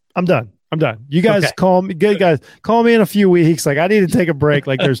 I'm done. You guys call me in a few weeks. Like I need to take a break.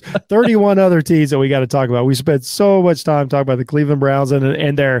 Like there's 31 other teams that we got to talk about. We spent so much time talking about the Cleveland Browns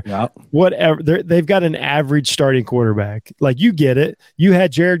and their whatever. They've got an average starting quarterback. Like you get it. You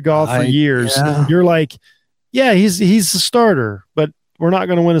had Jared Goff for years. Yeah. You're like, he's a starter, but we're not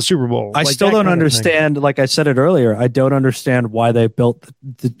going to win a Super Bowl. I still don't understand. Like I said it earlier, I don't understand why they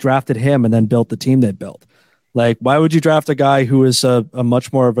drafted him and then built the team they built. Like, why would you draft a guy who is a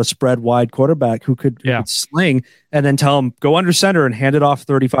much more of a spread wide quarterback who could sling and then tell him go under center and hand it off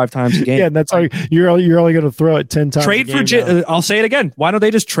 35 times a game? Yeah, that's all you're only going to throw it 10 times. Trade for I'll say it again. Why don't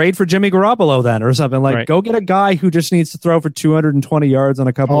they just trade for Jimmy Garoppolo then or something? Like, go get a guy who just needs to throw for 220 yards on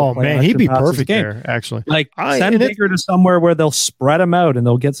a couple. Oh man, he'd be perfect there. Actually, like send Baker to somewhere where they'll spread him out and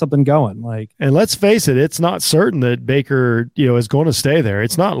they'll get something going. Like, and let's face it, it's not certain that Baker is going to stay there.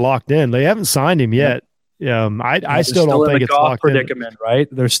 It's not locked in. They haven't signed him yet. I still don't think it's locked predicament, right?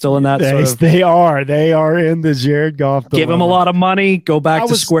 They're still in that. They are in the Jared Goff dilemma. Give him a lot of money. Go back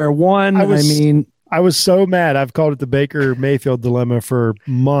to square one. I was so mad. I've called it the Baker Mayfield dilemma for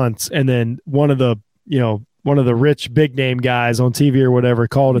months, and then one of the rich big name guys on TV or whatever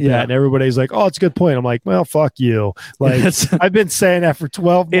called it that, and everybody's like, "Oh, it's a good point." I'm like, "Well, fuck you." Like I've been saying that for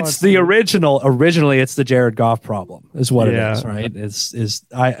 12 months. It's the originally it's the Jared Goff problem is what it is, right?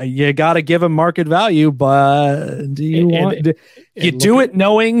 You got to give him market value, but do you do it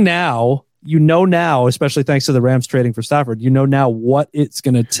knowing now, especially thanks to the Rams trading for Stafford, now what it's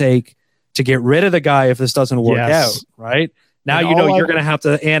going to take to get rid of the guy if this doesn't work out, right? Now you're going to have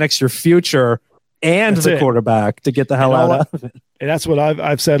to annex your future and the quarterback to get the hell out of it. And that's what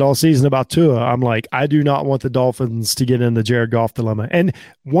I've said all season about Tua. I'm like, I do not want the Dolphins to get in the Jared Goff dilemma. And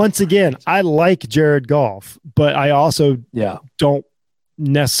once again, I like Jared Goff, but I also don't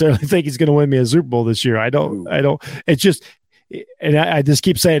necessarily think he's going to win me a Super Bowl this year. I don't. It's just, and I just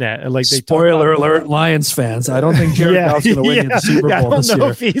keep saying that. And like, spoiler alert, Lions fans. I don't think Jared Goff's going to win you the Super Bowl this year.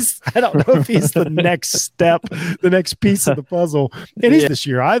 I don't know if he's the next step, the next piece of the puzzle. And he's this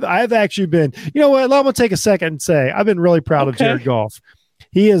year. I've actually been, I'm going to take a second and say I've been really proud of Jared Goff.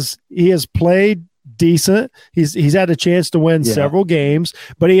 He has played decent. He's had a chance to win several games,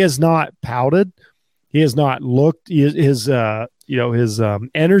 but he has not pouted. He has not looked. His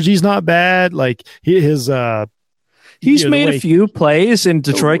energy's not bad. Like his He's made a few plays in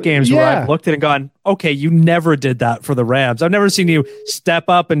Detroit games where I've looked at it and gone, okay, you never did that for the Rams. I've never seen you step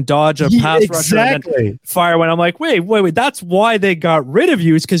up and dodge a pass rusher and then fire when I'm like, wait. That's why they got rid of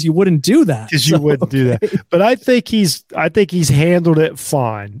you. It's because you wouldn't do that. Because you wouldn't do that. But I think he's handled it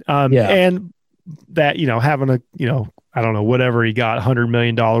fine. And that, having a, I don't know, whatever he got, $100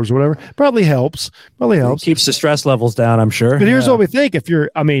 million or whatever, probably helps. It keeps the stress levels down, I'm sure. But here's what we think.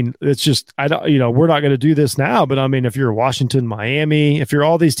 It's just, we're not going to do this now, but if you're Washington, Miami, if you're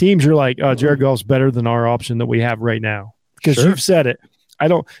all these teams, you're like, Jared Goff's better than our option that we have right now. Because you've said it.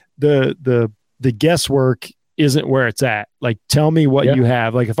 The guesswork isn't where it's at. Like, tell me what you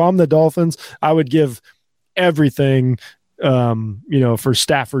have. Like, if I'm the Dolphins, I would give everything, for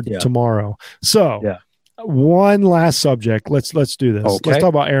Stafford tomorrow. So, one last subject. Let's do this. Okay. Let's talk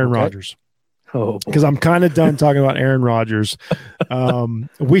about Aaron Rodgers. Because I'm kind of done talking about Aaron Rodgers.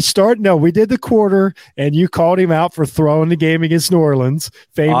 We did the quarter, and you called him out for throwing the game against New Orleans.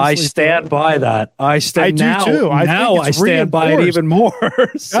 I stand by that. I do too. I stand by it even more.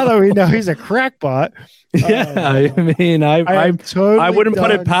 So. Now that we know he's a crackpot. I wouldn't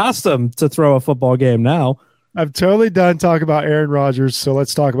put it past him to throw a football game now. I'm totally done talking about Aaron Rodgers, so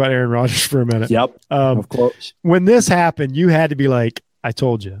let's talk about Aaron Rodgers for a minute. Yep, of course. When this happened, you had to be like, I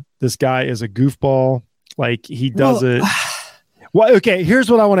told you, this guy is a goofball. Like, he does it. Well, okay,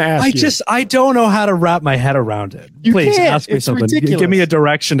 here's what I want to ask you. I don't know how to wrap my head around it. Please ask me something. Ridiculous. Give me a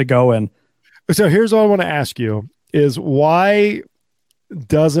direction to go in. So here's what I want to ask you is why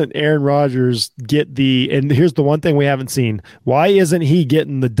doesn't Aaron Rodgers get and here's the one thing we haven't seen. Why isn't he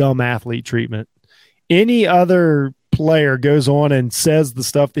getting the dumb athlete treatment? Any other player goes on and says the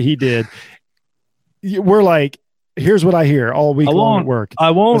stuff that he did, we're like, here's what I hear all week long at work.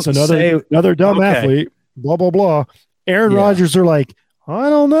 I won't say another dumb athlete, blah, blah, blah. Aaron Rodgers are like, I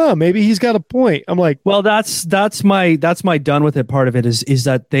don't know. Maybe he's got a point. I'm like, well, that's my done with it part of it is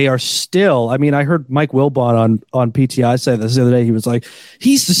that they are still, I heard Mike Wilbon on PTI say this the other day. He was like,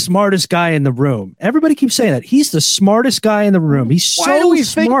 he's the smartest guy in the room. Everybody keeps saying that. He's the smartest guy in the room. He's so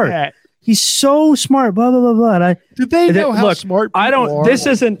smart. That? He's so smart, blah, blah, blah, blah. Do they know how smart people are?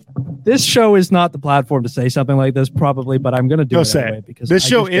 This show is not the platform to say something like this, probably, but I'm going to do it anyway. Because this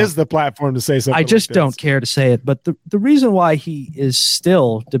show is the platform to say something I just don't care to say it. But the reason why he is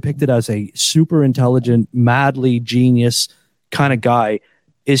still depicted as a super intelligent, madly genius kind of guy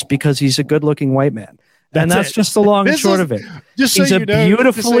is because he's a good-looking white man. That's just the long and short of it. He's got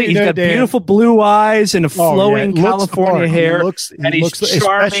beautiful blue eyes and a flowing California hair. He's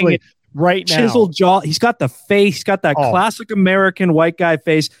charming, right now. Chiseled jaw. He's got the face. He's got that classic American white guy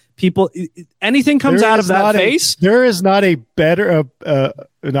face. Anything comes out of that face. There is not a better.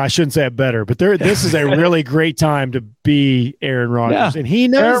 And I shouldn't say it better, but this is a really great time to be Aaron Rodgers, and he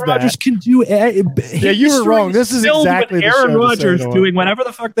knows Aaron Rodgers can do. You were wrong. This is exactly Aaron Rodgers doing whatever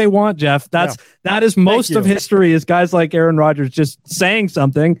the fuck they want, Jeff. That is most of history. Is guys like Aaron Rodgers just saying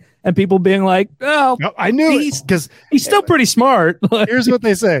something and people being like, "Oh, no, I knew it," because he's still pretty smart. Here's what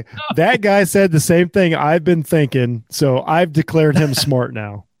they say: that guy said the same thing I've been thinking, so I've declared him smart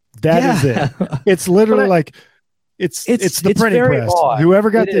now. That is it. It's literally like. It's the printing press. Odd.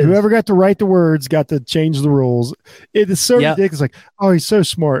 Whoever got to write the words got to change the rules. It is so ridiculous. Like, oh, he's so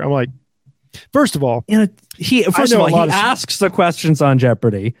smart. I'm like, first of all, he asks the questions on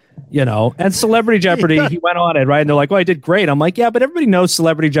Jeopardy, and Celebrity Jeopardy. He went on it, right? And they're like, "Oh, I did great." I'm like, "Yeah, but everybody knows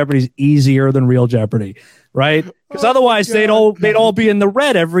Celebrity Jeopardy is easier than real Jeopardy, right? Because otherwise they'd all be in the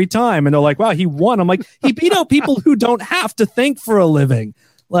red every time." And they're like, "Wow, he won." I'm like, he beat out people who don't have to think for a living.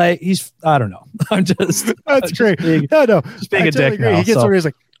 Like I don't know. That's great. Just being a dick now. He gets where he's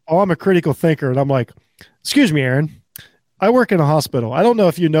like, "Oh, I'm a critical thinker," and I'm like, "Excuse me, Aaron. I work in a hospital. I don't know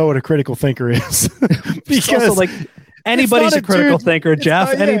if you know what a critical thinker is." Because also, like anybody's a critical thinker, Jeff.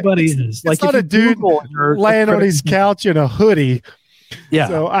 Anybody is. Like not a dude laying on his couch in a hoodie. Yeah.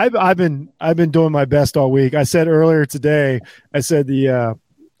 So I've been doing my best all week. I said earlier today. I said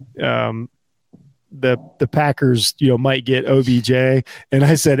the Packers, might get OBJ. And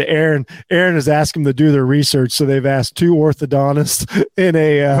I said, Aaron has asked them to do their research. So they've asked 2 orthodontists and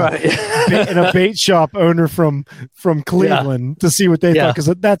a bait shop owner from Cleveland to see what they thought.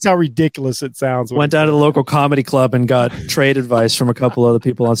 Cause that's how ridiculous it sounds. Went down to the local comedy club and got trade advice from a couple other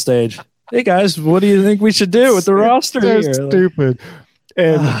people on stage. Hey guys, what do you think we should do with the roster so here? Stupid.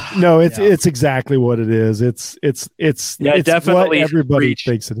 And no, it's exactly what it is. It's definitely what everybody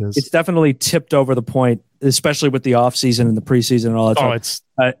thinks it is. It's definitely tipped over the point, especially with the offseason and the preseason and all that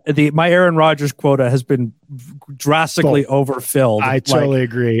stuff. My Aaron Rodgers quota has been drastically overfilled. I totally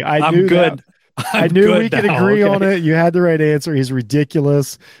agree. I'm good. I knew we could agree on it. You had the right answer. He's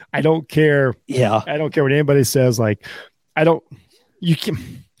ridiculous. I don't care. Yeah. I don't care what anybody says. Like, you can,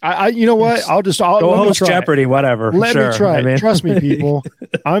 you know what? I'll go host Jeopardy, whatever. Let me try it. Trust me, people.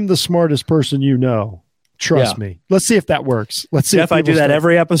 I'm the smartest person you know. Trust me. Let's see if that works. Let's see. If I do that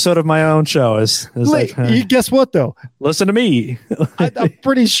every episode of my own show you guess what though? Listen to me. I'm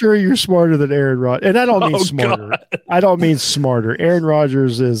pretty sure you're smarter than Aaron Rodgers. And I don't mean smarter. God. I don't mean smarter. Aaron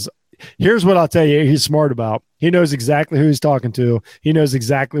Rodgers is, here's what I'll tell you he's smart about. He knows exactly who he's talking to. He knows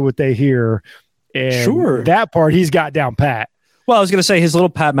exactly what they hear. And that part he's got down pat. Well, I was going to say his little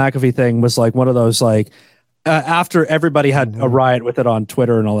Pat McAfee thing was like one of those like, after everybody had a riot with it on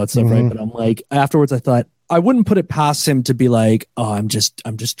Twitter and all that stuff, right? But I'm like, afterwards, I thought I wouldn't put it past him to be like, oh, I'm just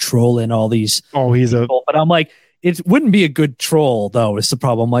trolling all these. Oh, but I'm like, it wouldn't be a good troll though. Is the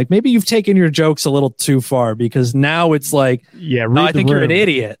problem? Like maybe you've taken your jokes a little too far because now it's like, no, I think you're an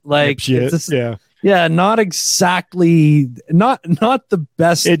idiot. Like, yeah, not exactly, not the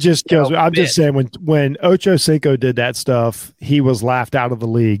best. It just kills me. I'm just saying when Ocho Cinco did that stuff, he was laughed out of the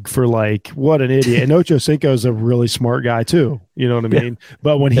league for like, what an idiot. And Ocho Cinco is a really smart guy too. You know what I mean?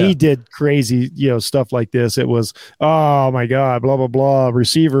 But when he did crazy, stuff like this, it was, oh my God, blah, blah, blah,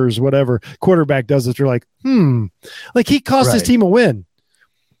 receivers, whatever. Quarterback does it. You're like, like he cost his team a win.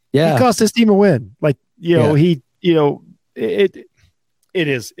 Yeah. He cost his team a win. Like, it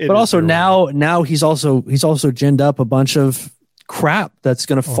is. But also now he's also ginned up a bunch of crap that's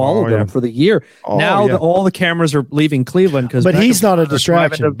going to follow them for the year. All the cameras are leaving Cleveland but he's not a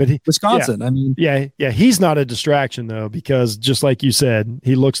distraction. But Wisconsin. I mean, he's not a distraction though because just like you said,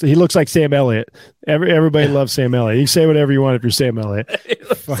 he looks like Sam Elliott. Everybody loves Sam Elliott. You say whatever you want if you're Sam Elliott.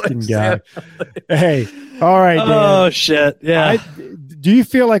 Fucking guy. Hey, all right. Dan. Oh shit. Yeah. Do you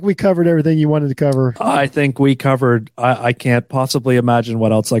feel like we covered everything you wanted to cover? I think we covered. I can't possibly imagine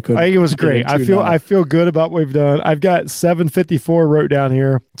what else I could. I think it was great. I feel good about what we've done. I've got 754 wrote down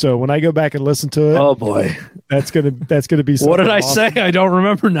here. So when I go back and listen to it, oh boy, that's gonna be. What did I say? I don't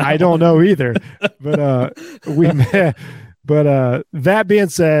remember now. I don't know either. But But that being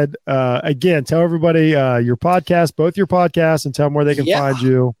said, again, tell everybody your podcast, both your podcasts, and tell them where they can find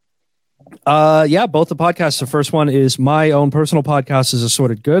you. Both the podcasts. The first one is my own personal podcast, is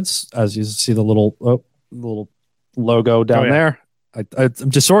Assorted Goods. As you see the little logo down there. I'm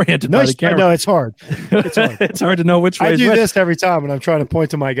disoriented by the camera. No, it's hard. It's hard. It's hard to know which way. I do this every time when I'm trying to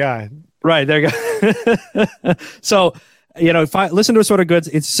point to my guy. Right, there you go. So, if I listen to Assorted Goods,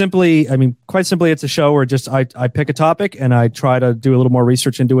 it's simply, quite simply, it's a show where just I pick a topic and I try to do a little more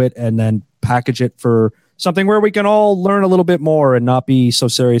research into it and then package it for something where we can all learn a little bit more and not be so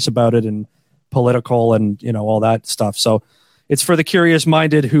serious about it and political and, all that stuff. So it's for the curious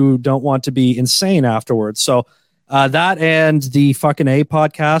minded who don't want to be insane afterwards. So that and the Fucking A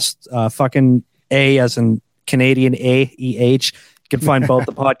podcast, Fucking A as in Canadian AEH. You can find both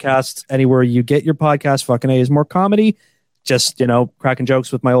the podcasts anywhere you get your podcast. Fucking A is more comedy. Just, cracking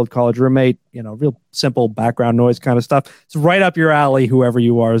jokes with my old college roommate, real simple background noise kind of stuff. It's right up your alley, whoever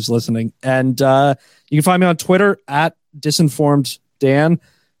you are is listening. And you can find me on Twitter at DisinformedDan.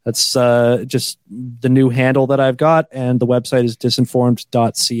 That's just the new handle that I've got. And the website is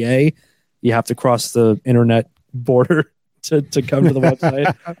disinformed.ca. You have to cross the internet border to come to the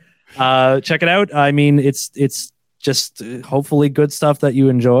website. Check it out. It's just hopefully good stuff that you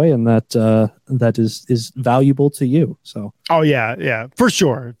enjoy and that is valuable to you. So. Oh yeah, for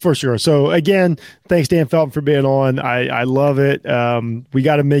sure. So again, thanks Dan Felton for being on. I love it. We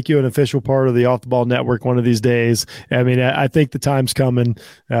got to make you an official part of the Off the Ball Network one of these days. I think the time's coming.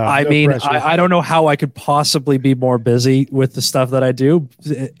 I don't know how I could possibly be more busy with the stuff that I do.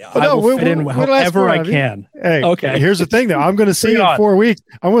 I will fit in however I can. Hey, okay. Here's the thing though. I'm going to see you in 4 weeks.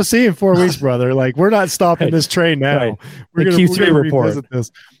 I'm going to see you in 4 weeks, brother. Like we're not stopping this train now. Right. We're going to report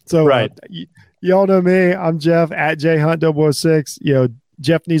this. So right. Y'all know me. I'm Jeff at JHunt006.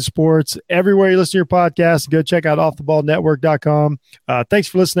 Jeff Needs Sports. Everywhere you listen to your podcast, go check out offtheballnetwork.com. Thanks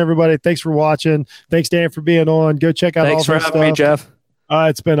for listening, everybody. Thanks for watching. Thanks, Dan, for being on. Go check out Thanks all for having me, Jeff.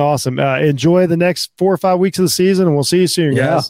 It's been awesome. Enjoy the next 4 or 5 weeks of the season, and we'll see you soon, guys.